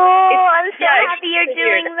cool. I'm so happy you're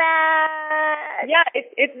doing that. Yeah,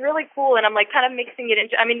 it's really cool, and I'm like kind of mixing it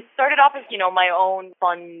into. I mean, it started off as my own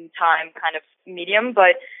fun time kind of medium,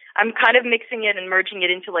 but I'm kind of mixing it and merging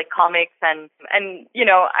it into like comics and you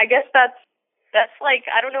know, I guess that's like,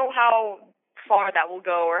 I don't know how far that will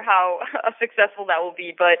go or how successful that will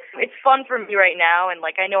be, but it's fun for me right now, and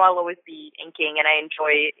like I know I'll always be inking and I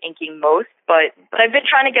enjoy inking most, but I've been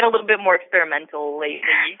trying to get a little bit more experimental lately.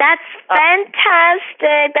 That's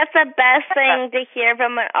fantastic. That's the best thing to hear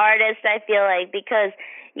from an artist, I feel like, because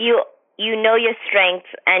you know your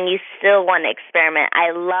strengths and you still want to experiment.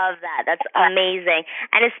 I love that. That's amazing.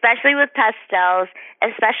 And especially with pastels,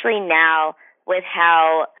 especially now with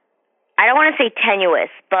how, I don't want to say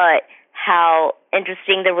tenuous, but how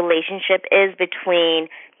interesting the relationship is between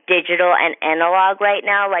digital and analog right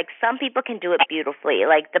now. Like, some people can do it beautifully.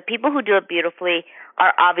 Like, the people who do it beautifully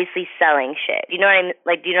are obviously selling shit. You know what I mean?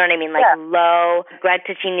 Like, do you know what I mean? Like, Low, Greg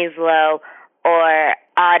Ticini's Low, or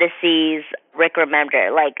Odyssey's Rick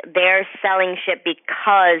Remender. Like, they're selling shit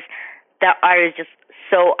because the art is just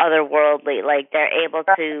so otherworldly. Like, they're able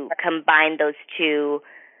to combine those two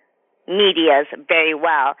medias very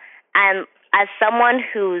well. And as someone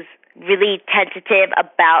who's really tentative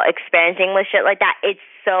about experimenting with shit like that, it's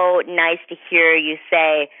so nice to hear you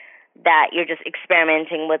say that you're just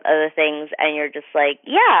experimenting with other things and you're just like,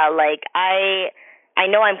 yeah, like I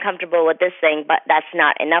know I'm comfortable with this thing, but that's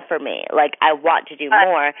not enough for me. Like, I want to do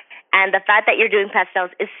more. And the fact that you're doing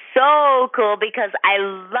pastels is so cool because I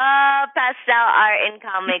love pastel art in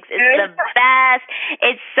comics. It's the best.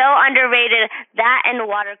 It's so underrated. That and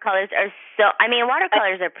watercolors are so, I mean,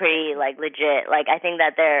 watercolors are pretty, like, legit. Like, I think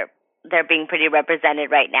that they're being pretty represented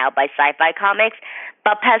right now by sci-fi comics.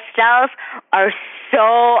 But pastels are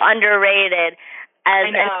so underrated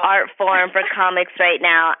as an art form for comics right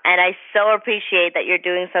now. And I so appreciate that you're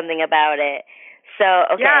doing something about it. So,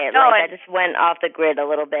 okay, I just went off the grid a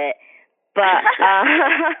little bit, but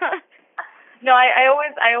no, I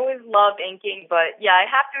always loved inking, but yeah, I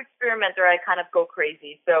have to experiment or I kind of go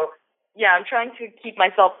crazy. So yeah, I'm trying to keep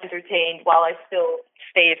myself entertained while I still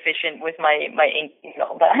stay efficient with my inking and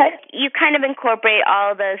all that. You kind of incorporate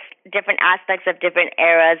all those different aspects of different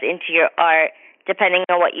eras into your art, depending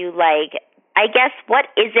on what you like. I guess,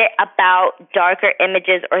 what is it about darker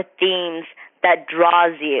images or themes that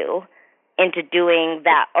draws you into doing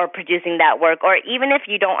that or producing that work? Or even if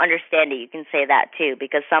you don't understand it, you can say that too,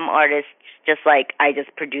 because some artists just like, I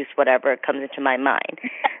just produce whatever comes into my mind.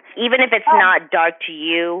 Even if it's not dark to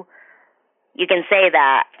you, you can say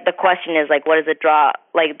that. The question is, like, what is the draw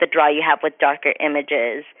you have with darker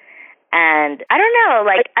images? And I don't know,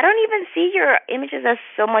 like, I don't even see your images as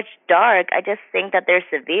so much dark. I just think that they're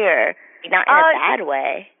severe, not in a bad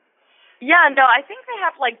way. Yeah, no, I think they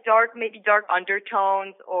have like maybe dark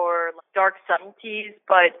undertones or like dark subtleties,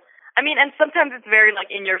 but I mean, and sometimes it's very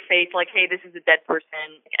like in your face, like, hey, this is a dead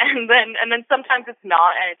person, and then sometimes it's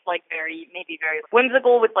not, and it's like maybe very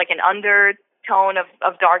whimsical with like an undertone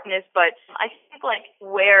of darkness. But I think like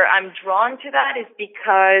where I'm drawn to that is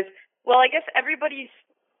because, well, I guess everybody's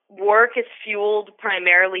work is fueled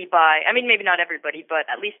primarily by, I mean, maybe not everybody, but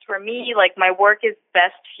at least for me, like, my work is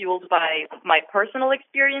best fueled by my personal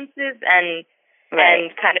experiences and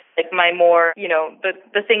kind of like my more, you know, the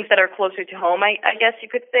things that are closer to home, I guess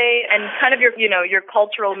you could say, and kind of your, you know, your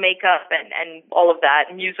cultural makeup and all of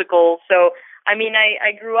that, musical. So, I mean,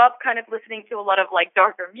 I grew up kind of listening to a lot of like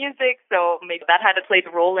darker music, so maybe that had to play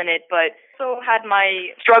a role in it, but also had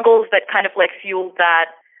my struggles that kind of like fueled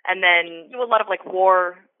that. And then do a lot of like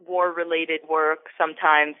war-related work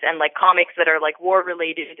sometimes, and like comics that are like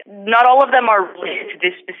war-related. Not all of them are related to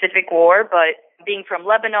this specific war, but being from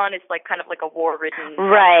Lebanon, it's like kind of like a war-ridden.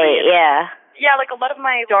 Right, yeah. Yeah, like a lot of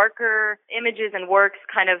my darker images and works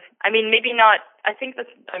kind of, I mean, maybe not, I think that's,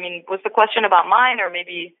 I mean, was the question about mine or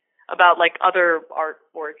maybe about like other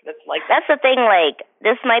artwork that's like. That's the thing, like,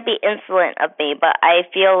 this might be insolent of me, but I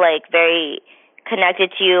feel like very connected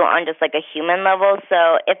to you on just like a human level.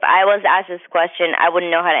 So if I was asked this question, I wouldn't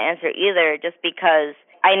know how to answer either, just because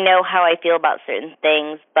I know how I feel about certain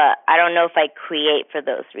things, but I don't know if I create for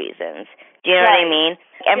those reasons. Do you know what I mean?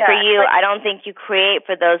 And for you, I don't think you create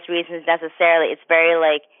for those reasons necessarily. It's very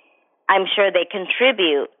like, I'm sure they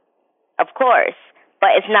contribute, of course,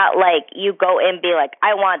 but it's not like you go and be like,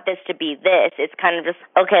 I want this to be this. It's kind of just,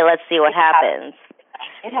 okay, let's see what happens.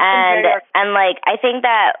 And like, I think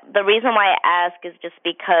that the reason why I ask is just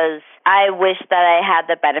because I wish that I had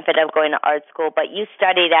the benefit of going to art school, but you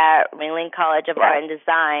studied at Ringling College of Art and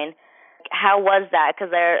Design. How was that? Because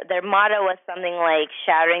their motto was something like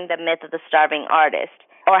shattering the myth of the starving artist.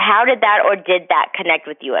 Or how did that or did that connect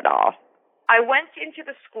with you at all? I went into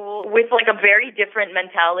the school with like a very different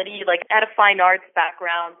mentality, like at a fine arts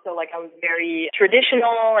background. So like I was very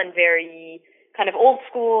traditional and very kind of old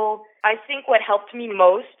school. I think what helped me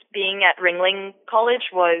most being at Ringling College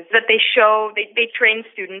was that they train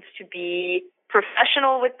students to be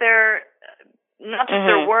professional with their, not just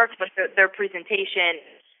their work, but their presentation.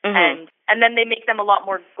 And then they make them a lot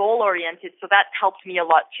more goal-oriented, so that helped me a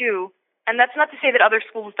lot too. And that's not to say that other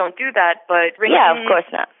schools don't do that, but Ringling... Yeah, of course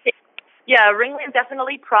not. Yeah, Ringling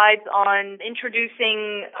definitely prides on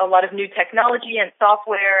introducing a lot of new technology and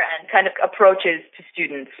software and kind of approaches to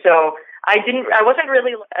students. So I wasn't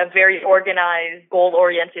really a very organized,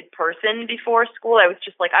 goal-oriented person before school. I was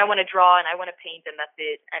just like, I want to draw and I want to paint and that's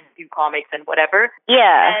it, and do comics and whatever.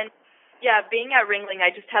 Yeah. And yeah, being at Ringling,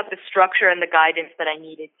 I just have the structure and the guidance that I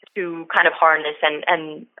needed to kind of harness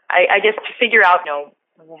and I guess to figure out,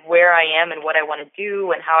 where I am and what I want to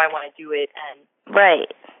do and how I want to do it. And right.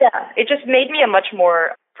 Yeah, it just made me a much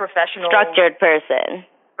more professional, structured person.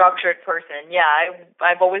 Yeah,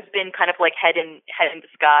 I've always been kind of like head in the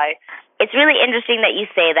sky. It's really interesting that you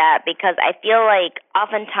say that because I feel like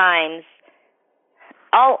oftentimes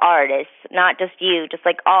all artists, not just you, just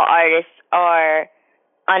like all artists are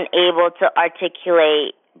unable to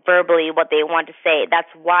articulate verbally what they want to say. That's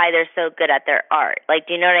why they're so good at their art. Like,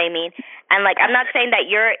 do you know what I mean? And like, I'm not saying that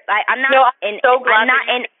you're. I'm not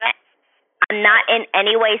in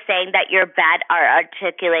any way saying that you're bad at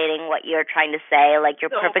articulating what you're trying to say. Like, you're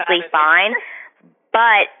so perfectly fine.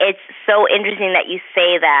 But it's so interesting that you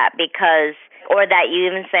say that or that you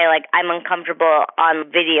even say like, I'm uncomfortable on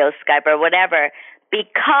video Skype or whatever,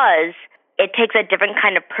 because it takes a different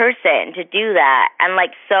kind of person to do that. And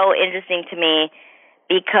like, so interesting to me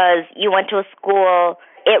because you went to a school,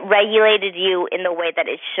 it regulated you in the way that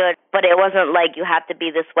it should, but it wasn't like you have to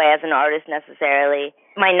be this way as an artist necessarily.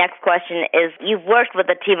 My next question is, you've worked with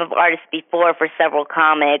a team of artists before for several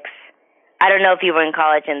comics. I don't know if you were in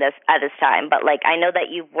college at this time, but like, I know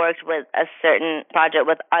that you've worked with a certain project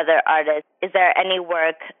with other artists. Is there any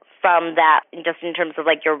work from that, just in terms of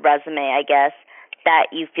like your resume, I guess,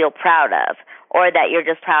 that you feel proud of, or that you're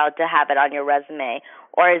just proud to have it on your resume?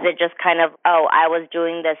 Or is it just kind of, I was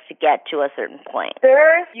doing this to get to a certain point? There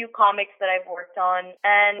are a few comics that I've worked on,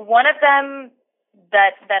 and one of them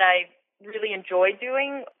that I really enjoyed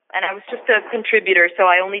doing, and I was just a contributor,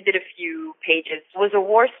 so I only did a few pages, was a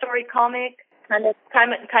war story comic, kind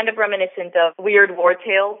of reminiscent of Weird War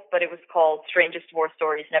Tales, but it was called Strangest War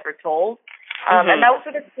Stories Never Told. And that was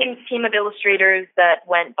with a team of illustrators that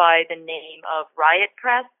went by the name of Riot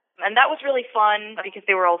Press. And that was really fun because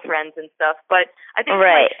they were all friends and stuff. But I think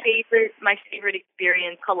my favorite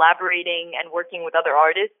experience collaborating and working with other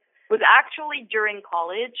artists was actually during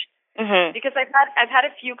college. Because I've had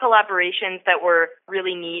a few collaborations that were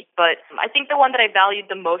really neat, but I think the one that I valued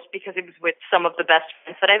the most because it was with some of the best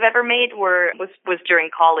friends that I've ever made was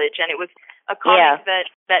during college, and it was a comic that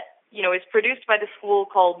is produced by the school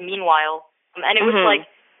called Meanwhile, and it was like,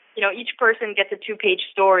 each person gets a 2-page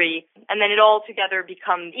story, and then it all together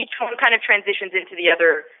becomes, each one kind of transitions into the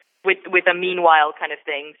other with a meanwhile kind of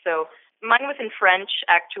thing. So mine was in French,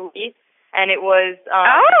 actually, and it was...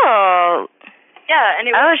 Yeah, and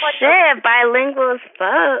it was like... shit, bilingual as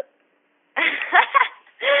fuck.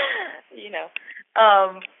 Yeah,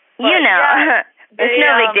 it's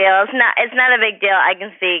no big deal. It's not a big deal. I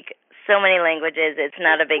can speak so many languages. It's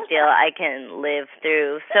not a big deal. I can live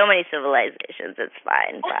through so many civilizations. It's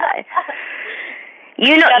fine. Bye.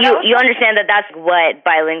 You understand that that's what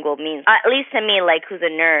bilingual means. At least to me, like, who's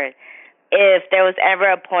a nerd. If there was ever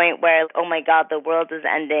a point where, oh my God, the world is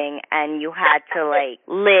ending and you had to like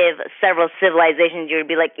live several civilizations, you would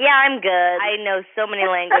be like, yeah, I'm good. I know so many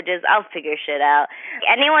languages. I'll figure shit out.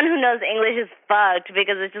 Anyone who knows English is fucked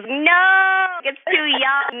because it's just, no, it's too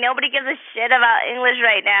young. Nobody gives a shit about English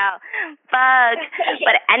right now. Fuck.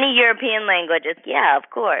 But any European languages, yeah, of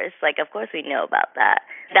course. Like, of course we know about that.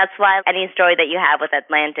 That's why any story that you have with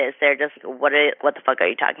Atlantis, they're just, what the fuck are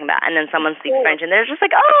you talking about? And then someone speaks French and they're just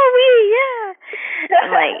like, oh, yeah.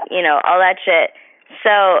 I'm like, all that shit.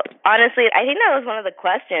 So, honestly, I think that was one of the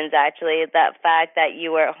questions, actually, that fact that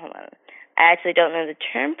you were, hold on, I actually don't know the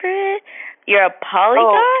term for it. You're a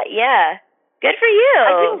polyglot? Yeah. Good for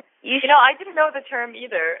you. I didn't know the term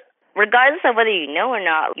either. Regardless of whether you know or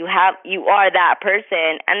not, you are that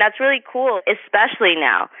person, and that's really cool, especially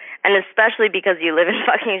now, and especially because you live in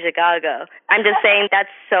fucking Chicago. I'm just saying that's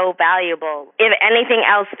so valuable. If anything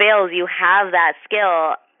else fails, you have that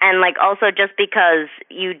skill, and like also just because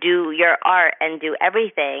you do your art and do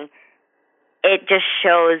everything, it just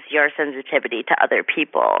shows your sensitivity to other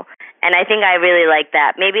people. And I think I really like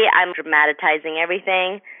that. Maybe I'm dramatizing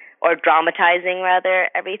everything, or dramatizing rather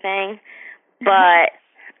everything, but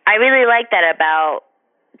I really like that about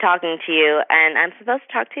talking to you, and I'm supposed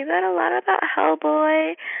to talk to you about a lot about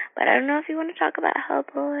Hellboy, but I don't know if you want to talk about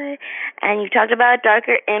Hellboy. And you talked about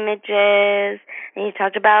darker images, and you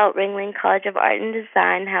talked about Ringling College of Art and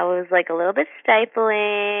Design, how it was like a little bit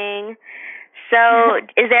stifling. So,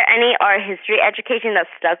 is there any art history education that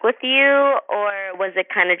stuck with you, or was it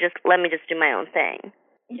kind of just, let me just do my own thing?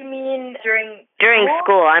 You mean during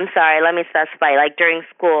school? I'm sorry, let me specify. Like during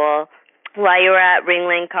school, while you were at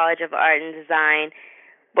Ringling College of Art and Design,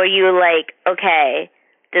 were you like, okay,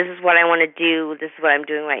 this is what I want to do, this is what I'm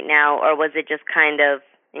doing right now, or was it just kind of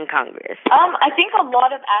incongruous? I think a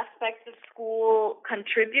lot of aspects of school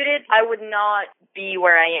contributed. I would not be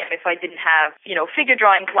where I am if I didn't have, figure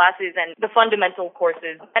drawing classes and the fundamental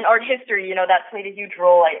courses. And art history, that played a huge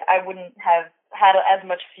role. I wouldn't have had as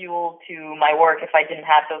much fuel to my work if I didn't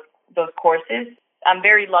have those courses. I'm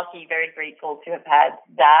very lucky, very grateful to have had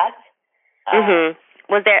that.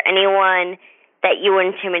 Was there anyone that you were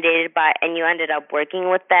intimidated by and you ended up working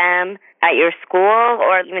with them at your school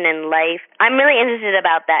or even in life? I'm really interested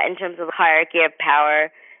about that in terms of the hierarchy of power,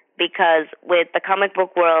 because with the comic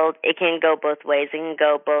book world, it can go both ways. It can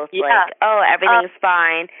go both like, oh, everything's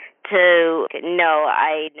fine, to, no,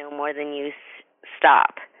 I know more than you,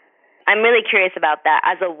 stop. I'm really curious about that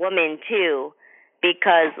as a woman, too,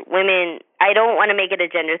 because women, I don't want to make it a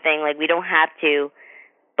gender thing, like we don't have to,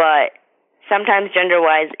 but sometimes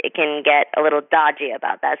gender-wise it can get a little dodgy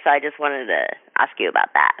about that, so I just wanted to ask you about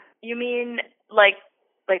that. You mean like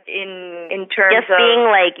in terms just being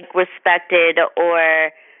like respected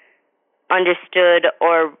or understood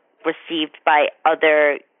or received by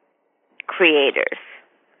other creators,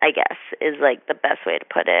 I guess, is like the best way to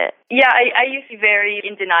put it. Yeah, I used to be very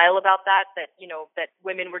in denial about that that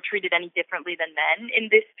women were treated any differently than men in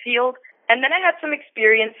this field. And then I had some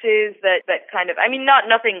experiences that kind of,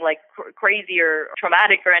 nothing like crazy or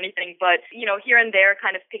traumatic or anything, but, here and there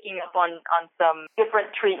kind of picking up on some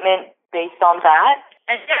different treatment based on that.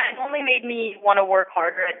 And yeah, it only made me want to work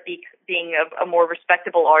harder at being a more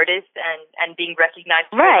respectable artist and being recognized.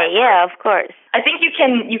 Right, yeah, of course. I think you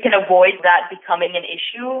can avoid that becoming an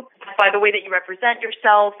issue by the way that you represent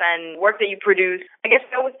yourself and work that you produce. I guess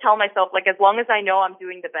I always tell myself, like, as long as I know I'm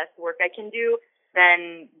doing the best work I can do,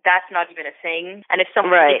 then that's not even a thing. And if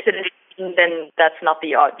someone makes it a thing, then that's not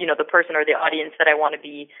the the person or the audience that I want to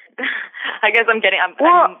be. I guess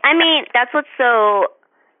that's what's so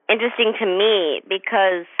interesting to me,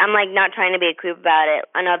 because I'm like not trying to be a creep about it.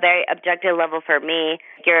 On a very objective level for me,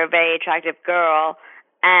 you're a very attractive girl,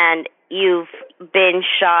 and you've been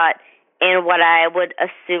shot in what I would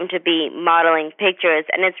assume to be modeling pictures,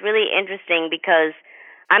 and it's really interesting because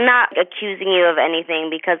I'm not accusing you of anything,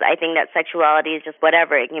 because I think that sexuality is just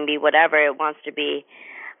whatever. It can be whatever it wants to be.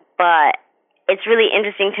 But it's really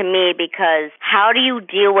interesting to me because how do you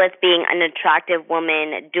deal with being an attractive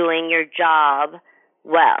woman doing your job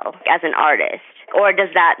well as an artist? Or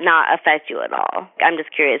does that not affect you at all? I'm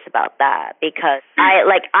just curious about that, because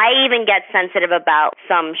I even get sensitive about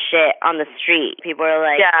some shit on the street. People are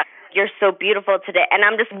like, you're so beautiful today. And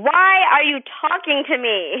I'm just, why are you talking to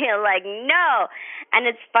me? Like, no. And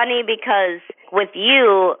it's funny because with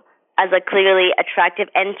you as a clearly attractive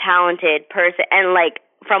and talented person, and like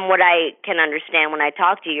from what I can understand when I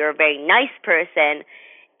talk to you, you're a very nice person.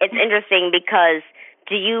 It's interesting because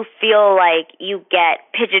do you feel like you get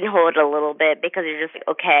pigeonholed a little bit because you're just,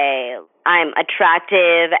 okay, I'm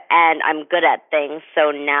attractive and I'm good at things,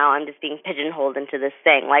 so now I'm just being pigeonholed into this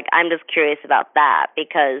thing? Like, I'm just curious about that,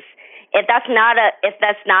 because if that's not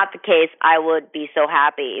the case, I would be so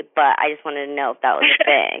happy, but I just wanted to know if that was a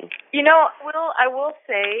thing. I will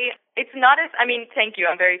say it's not as, thank you.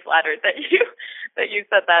 I'm very flattered that you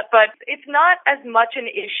said that, but it's not as much an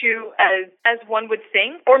issue as one would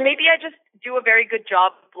think, or maybe I just do a very good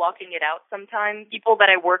job of blocking it out sometimes. People that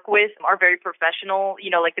I work with are very professional,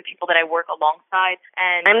 like the people that I work alongside.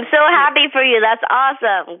 And I'm so happy for you. That's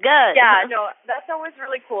awesome. Good. Yeah, no, that's always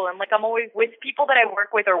really cool. And I'm always with people that I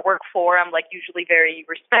work with or work for, I'm usually very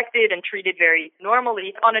respected and treated very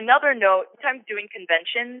normally. On another note, sometimes doing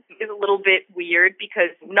conventions is a little bit weird because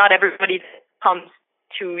not everybody that comes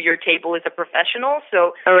to your table is a professional.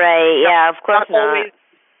 So right, yeah, of course not.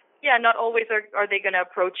 Not always are they going to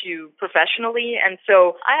approach you professionally, and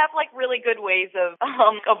so I have really good ways of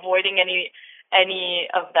avoiding any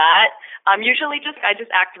of that. Usually I just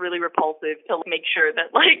act really repulsive to make sure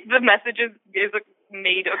that the message is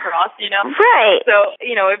made across, Right. So,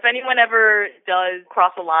 if anyone ever does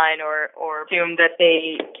cross a line or assume that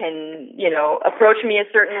they can, approach me a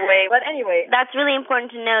certain way. But anyway, that's really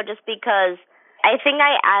important to know, just because I think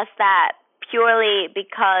I asked that purely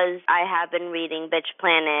because I have been reading Bitch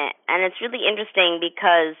Planet, and it's really interesting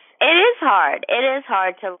because It is hard. It is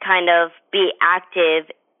hard to kind of be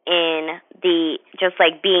active in the just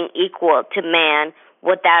like being equal to man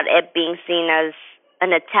without it being seen as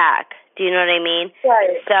an attack. Do you know what I mean?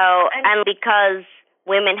 Right. So, and because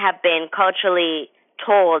women have been culturally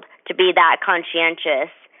told to be that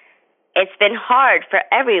conscientious, it's been hard for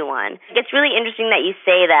everyone. It's really interesting that you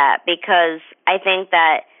say that because I think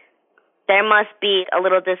that there must be a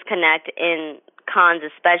little disconnect in cons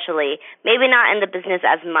especially, maybe not in the business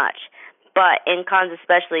as much, but in cons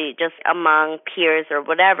especially just among peers or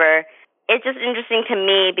whatever. It's just interesting to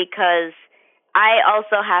me because I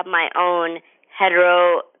also have my own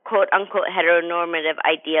quote-unquote heteronormative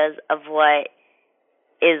ideas of what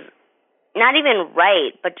is not even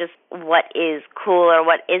right, but just what is cool or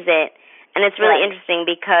what isn't. And it's really interesting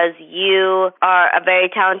because you are a very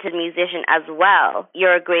talented musician as well.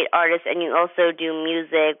 You're a great artist, and you also do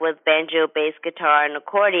music with banjo, bass, guitar, and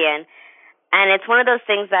accordion. And it's one of those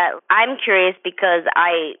things that I'm curious because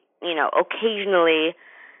I, occasionally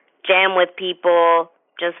jam with people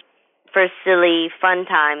just for silly, fun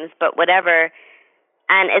times, but whatever.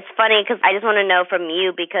 And it's funny because I just want to know from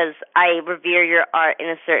you, because I revere your art in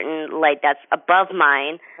a certain light that's above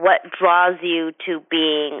mine, what draws you to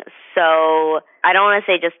being so, I don't want to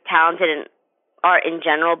say just talented in art in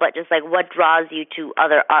general, but just like what draws you to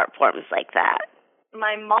other art forms like that?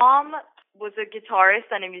 My mom was a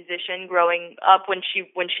guitarist and a musician growing up when she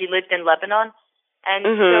lived in Lebanon. And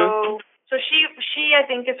so she I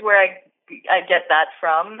think is where I get that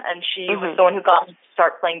from, and she was the one who got me to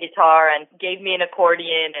start playing guitar and gave me an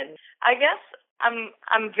accordion. And I guess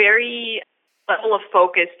I'm very level of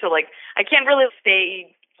focus to I can't really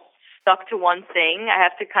stay stuck to one thing. I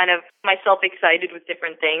have to kind of myself excited with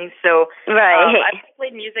different things. So I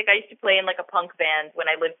played music. I used to play in a punk band when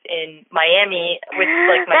I lived in Miami with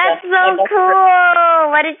my That's so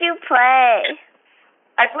cool. What did you play?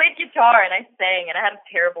 I played guitar and I sang and I had a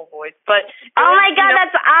terrible voice, but oh my God,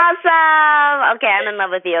 that's awesome! Okay, I'm in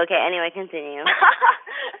love with you. Okay, anyway, continue.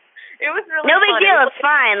 It was really no big fun. deal. It's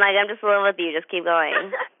fine. I'm just in love with you. Just keep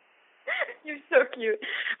going. You're so cute.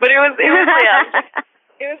 But it was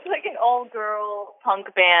it was like an all-girl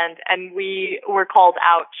punk band, and we were called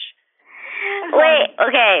Ouch. Wait,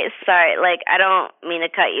 okay, sorry. I don't mean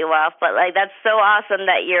to cut you off, but that's so awesome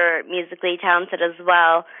that you're musically talented as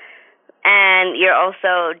well. And you're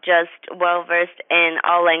also just well-versed in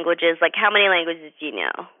all languages. How many languages do you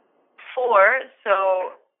know? 4.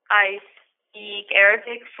 So I speak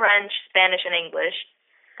Arabic, French, Spanish, and English.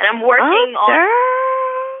 And I'm working on...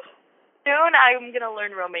 Soon I'm going to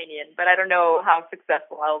learn Romanian, but I don't know how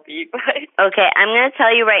successful I'll be. But okay, I'm going to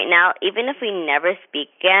tell you right now, even if we never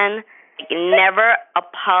speak again, never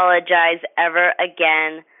apologize ever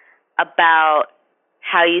again about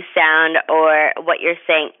how you sound or what you're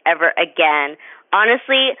saying ever again.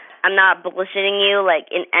 Honestly, I'm not bullshitting you.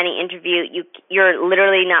 In any interview, you're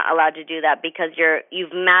literally not allowed to do that because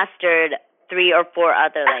you've mastered 3 or 4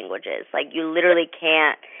 other languages. You literally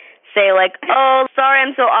can't say oh, sorry,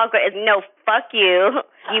 I'm so awkward. No, fuck you.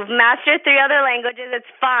 You've mastered 3 other languages. It's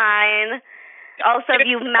fine. Also,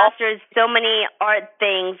 you've mastered so many art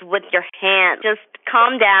things with your hands. Just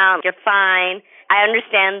calm down. You're fine. I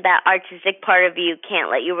understand that artistic part of you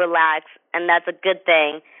can't let you relax, and that's a good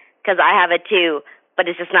thing because I have it too, but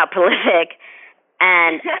it's just not prolific.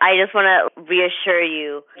 And I just want to reassure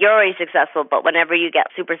you, you're already successful, but whenever you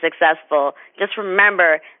get super successful, just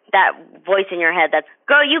remember that voice in your head that's,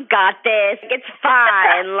 girl, you got this. It's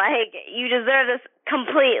fine. You deserve this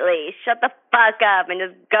completely. Shut the fuck up and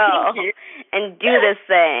just go and do this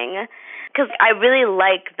thing. Because I really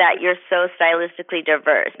like that you're so stylistically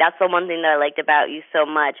diverse. That's the one thing that I liked about you so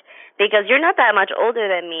much. Because you're not that much older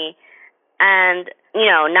than me. And,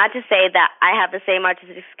 not to say that I have the same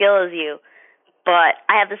artistic skill as you, but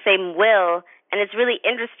I have the same will. And it's really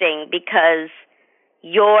interesting because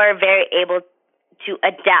you're very able to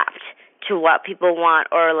adapt to what people want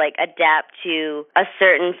or, adapt to a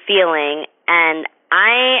certain feeling. And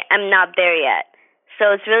I am not there yet.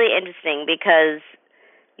 So it's really interesting because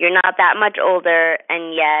you're not that much older,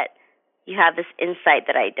 and yet you have this insight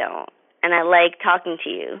that I don't. And I like talking to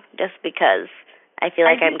you just because I feel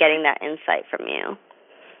like I'm getting that insight from you.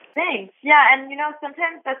 Thanks. Yeah, and,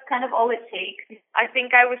 sometimes that's kind of all it takes. I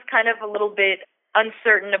think I was kind of a little bit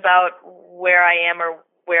uncertain about where I am or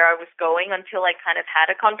where I was going until I kind of had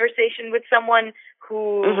a conversation with someone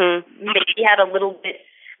who maybe had a little bit,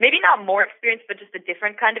 maybe not more experience, but just a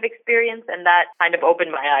different kind of experience, and that kind of opened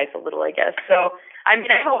my eyes a little, I guess. So, I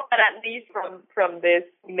hope that at least from this,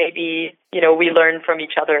 maybe, we learn from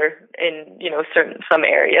each other in, some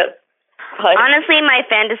areas. But honestly, my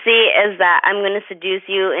fantasy is that I'm going to seduce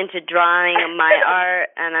you into drawing my art,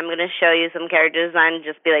 and I'm going to show you some character design and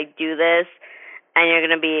just be like, do this, and you're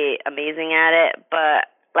going to be amazing at it. But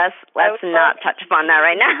let's not touch upon that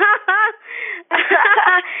right now.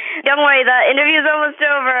 Don't worry, the interview's almost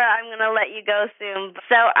over. I'm going to let you go soon.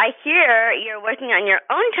 So I hear you're working on your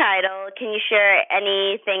own title. Can you share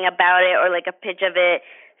anything about it or like a pitch of it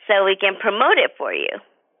so we can promote it for you?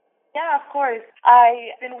 Yeah, of course.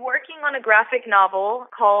 I've been working on a graphic novel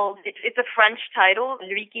called, it's a French title,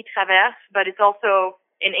 Lui qui traverse, but it's also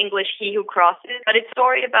in English, He Who Crosses. But it's a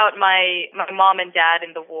story about my mom and dad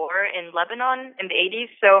in the war in Lebanon in the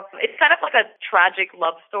 80s. So it's kind of like a tragic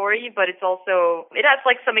love story, but it has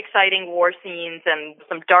like some exciting war scenes and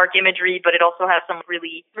some dark imagery, but it also has some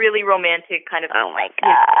really, really romantic kind of, oh my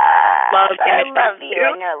God, love imagery. I love you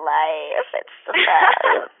in your life. It's the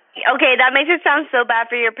best. Okay, that makes it sound so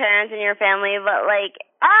bad for your parents and your family, but like,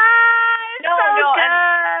 it's so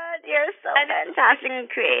good. You're so fantastic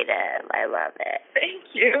and creative. I love it.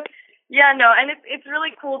 Thank you. Yeah, no, and it's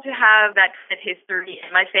really cool to have that kind of history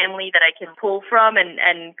in my family that I can pull from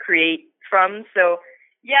and create from. So,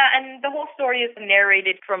 yeah, and the whole story is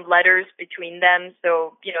narrated from letters between them.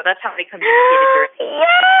 So, that's how they communicated during.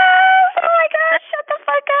 Yes! Oh my gosh, shut the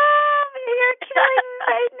fuck up. You're killing me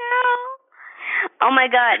right now. Oh my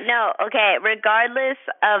God, no. Okay, regardless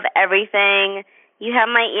of everything, you have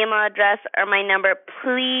my email address or my number.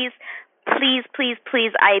 Please, please, please,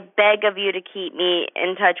 please, I beg of you to keep me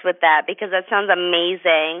in touch with that because that sounds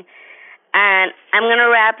amazing. And I'm going to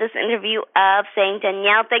wrap this interview up saying,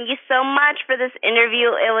 Danielle, thank you so much for this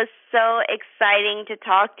interview. It was so exciting to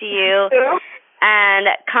talk to you. And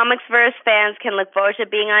Comics Verse fans can look forward to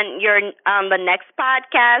being on the next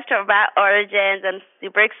podcast about Origins. I'm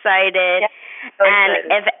super excited. Yeah, so excited.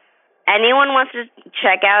 If anyone wants to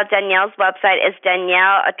check out Danielle's website, it's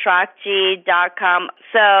DanielleOtrakji.com.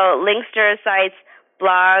 So links to her sites,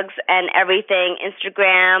 blogs, and everything,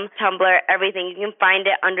 Instagram, Tumblr, everything. You can find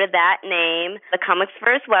it under that name. The Comics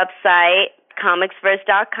Verse website,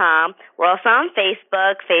 comicsverse.com. We're also on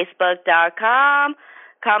Facebook, facebook.com.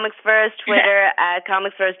 ComicsVerse, Twitter at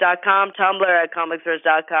comicsverse.com, Tumblr at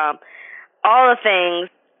comicsverse.com, all the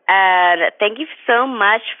things. And thank you so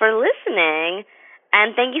much for listening.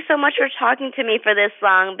 And thank you so much for talking to me for this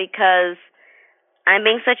long because I'm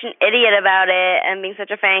being such an idiot about it and being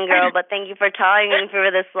such a fangirl, but thank you for talking to me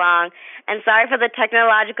for this long. And sorry for the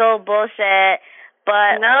technological bullshit,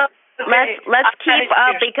 but let's keep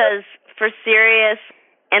up because for serious,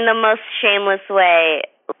 in the most shameless way,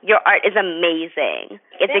 your art is amazing.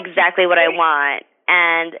 It's exactly what I want.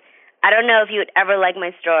 And I don't know if you would ever like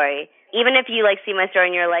my story. Even if you see my story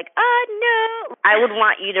and you're like, no, I would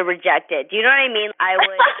want you to reject it. Do you know what I mean? I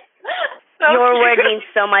would. Your word means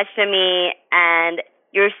so much to me, and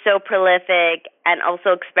you're so prolific and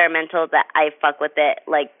also experimental that I fuck with it.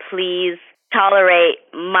 Please tolerate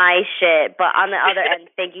my shit. But on the other end,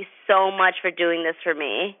 thank you so much for doing this for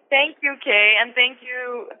me. Thank you, Kay, and thank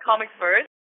you, Comics Verse.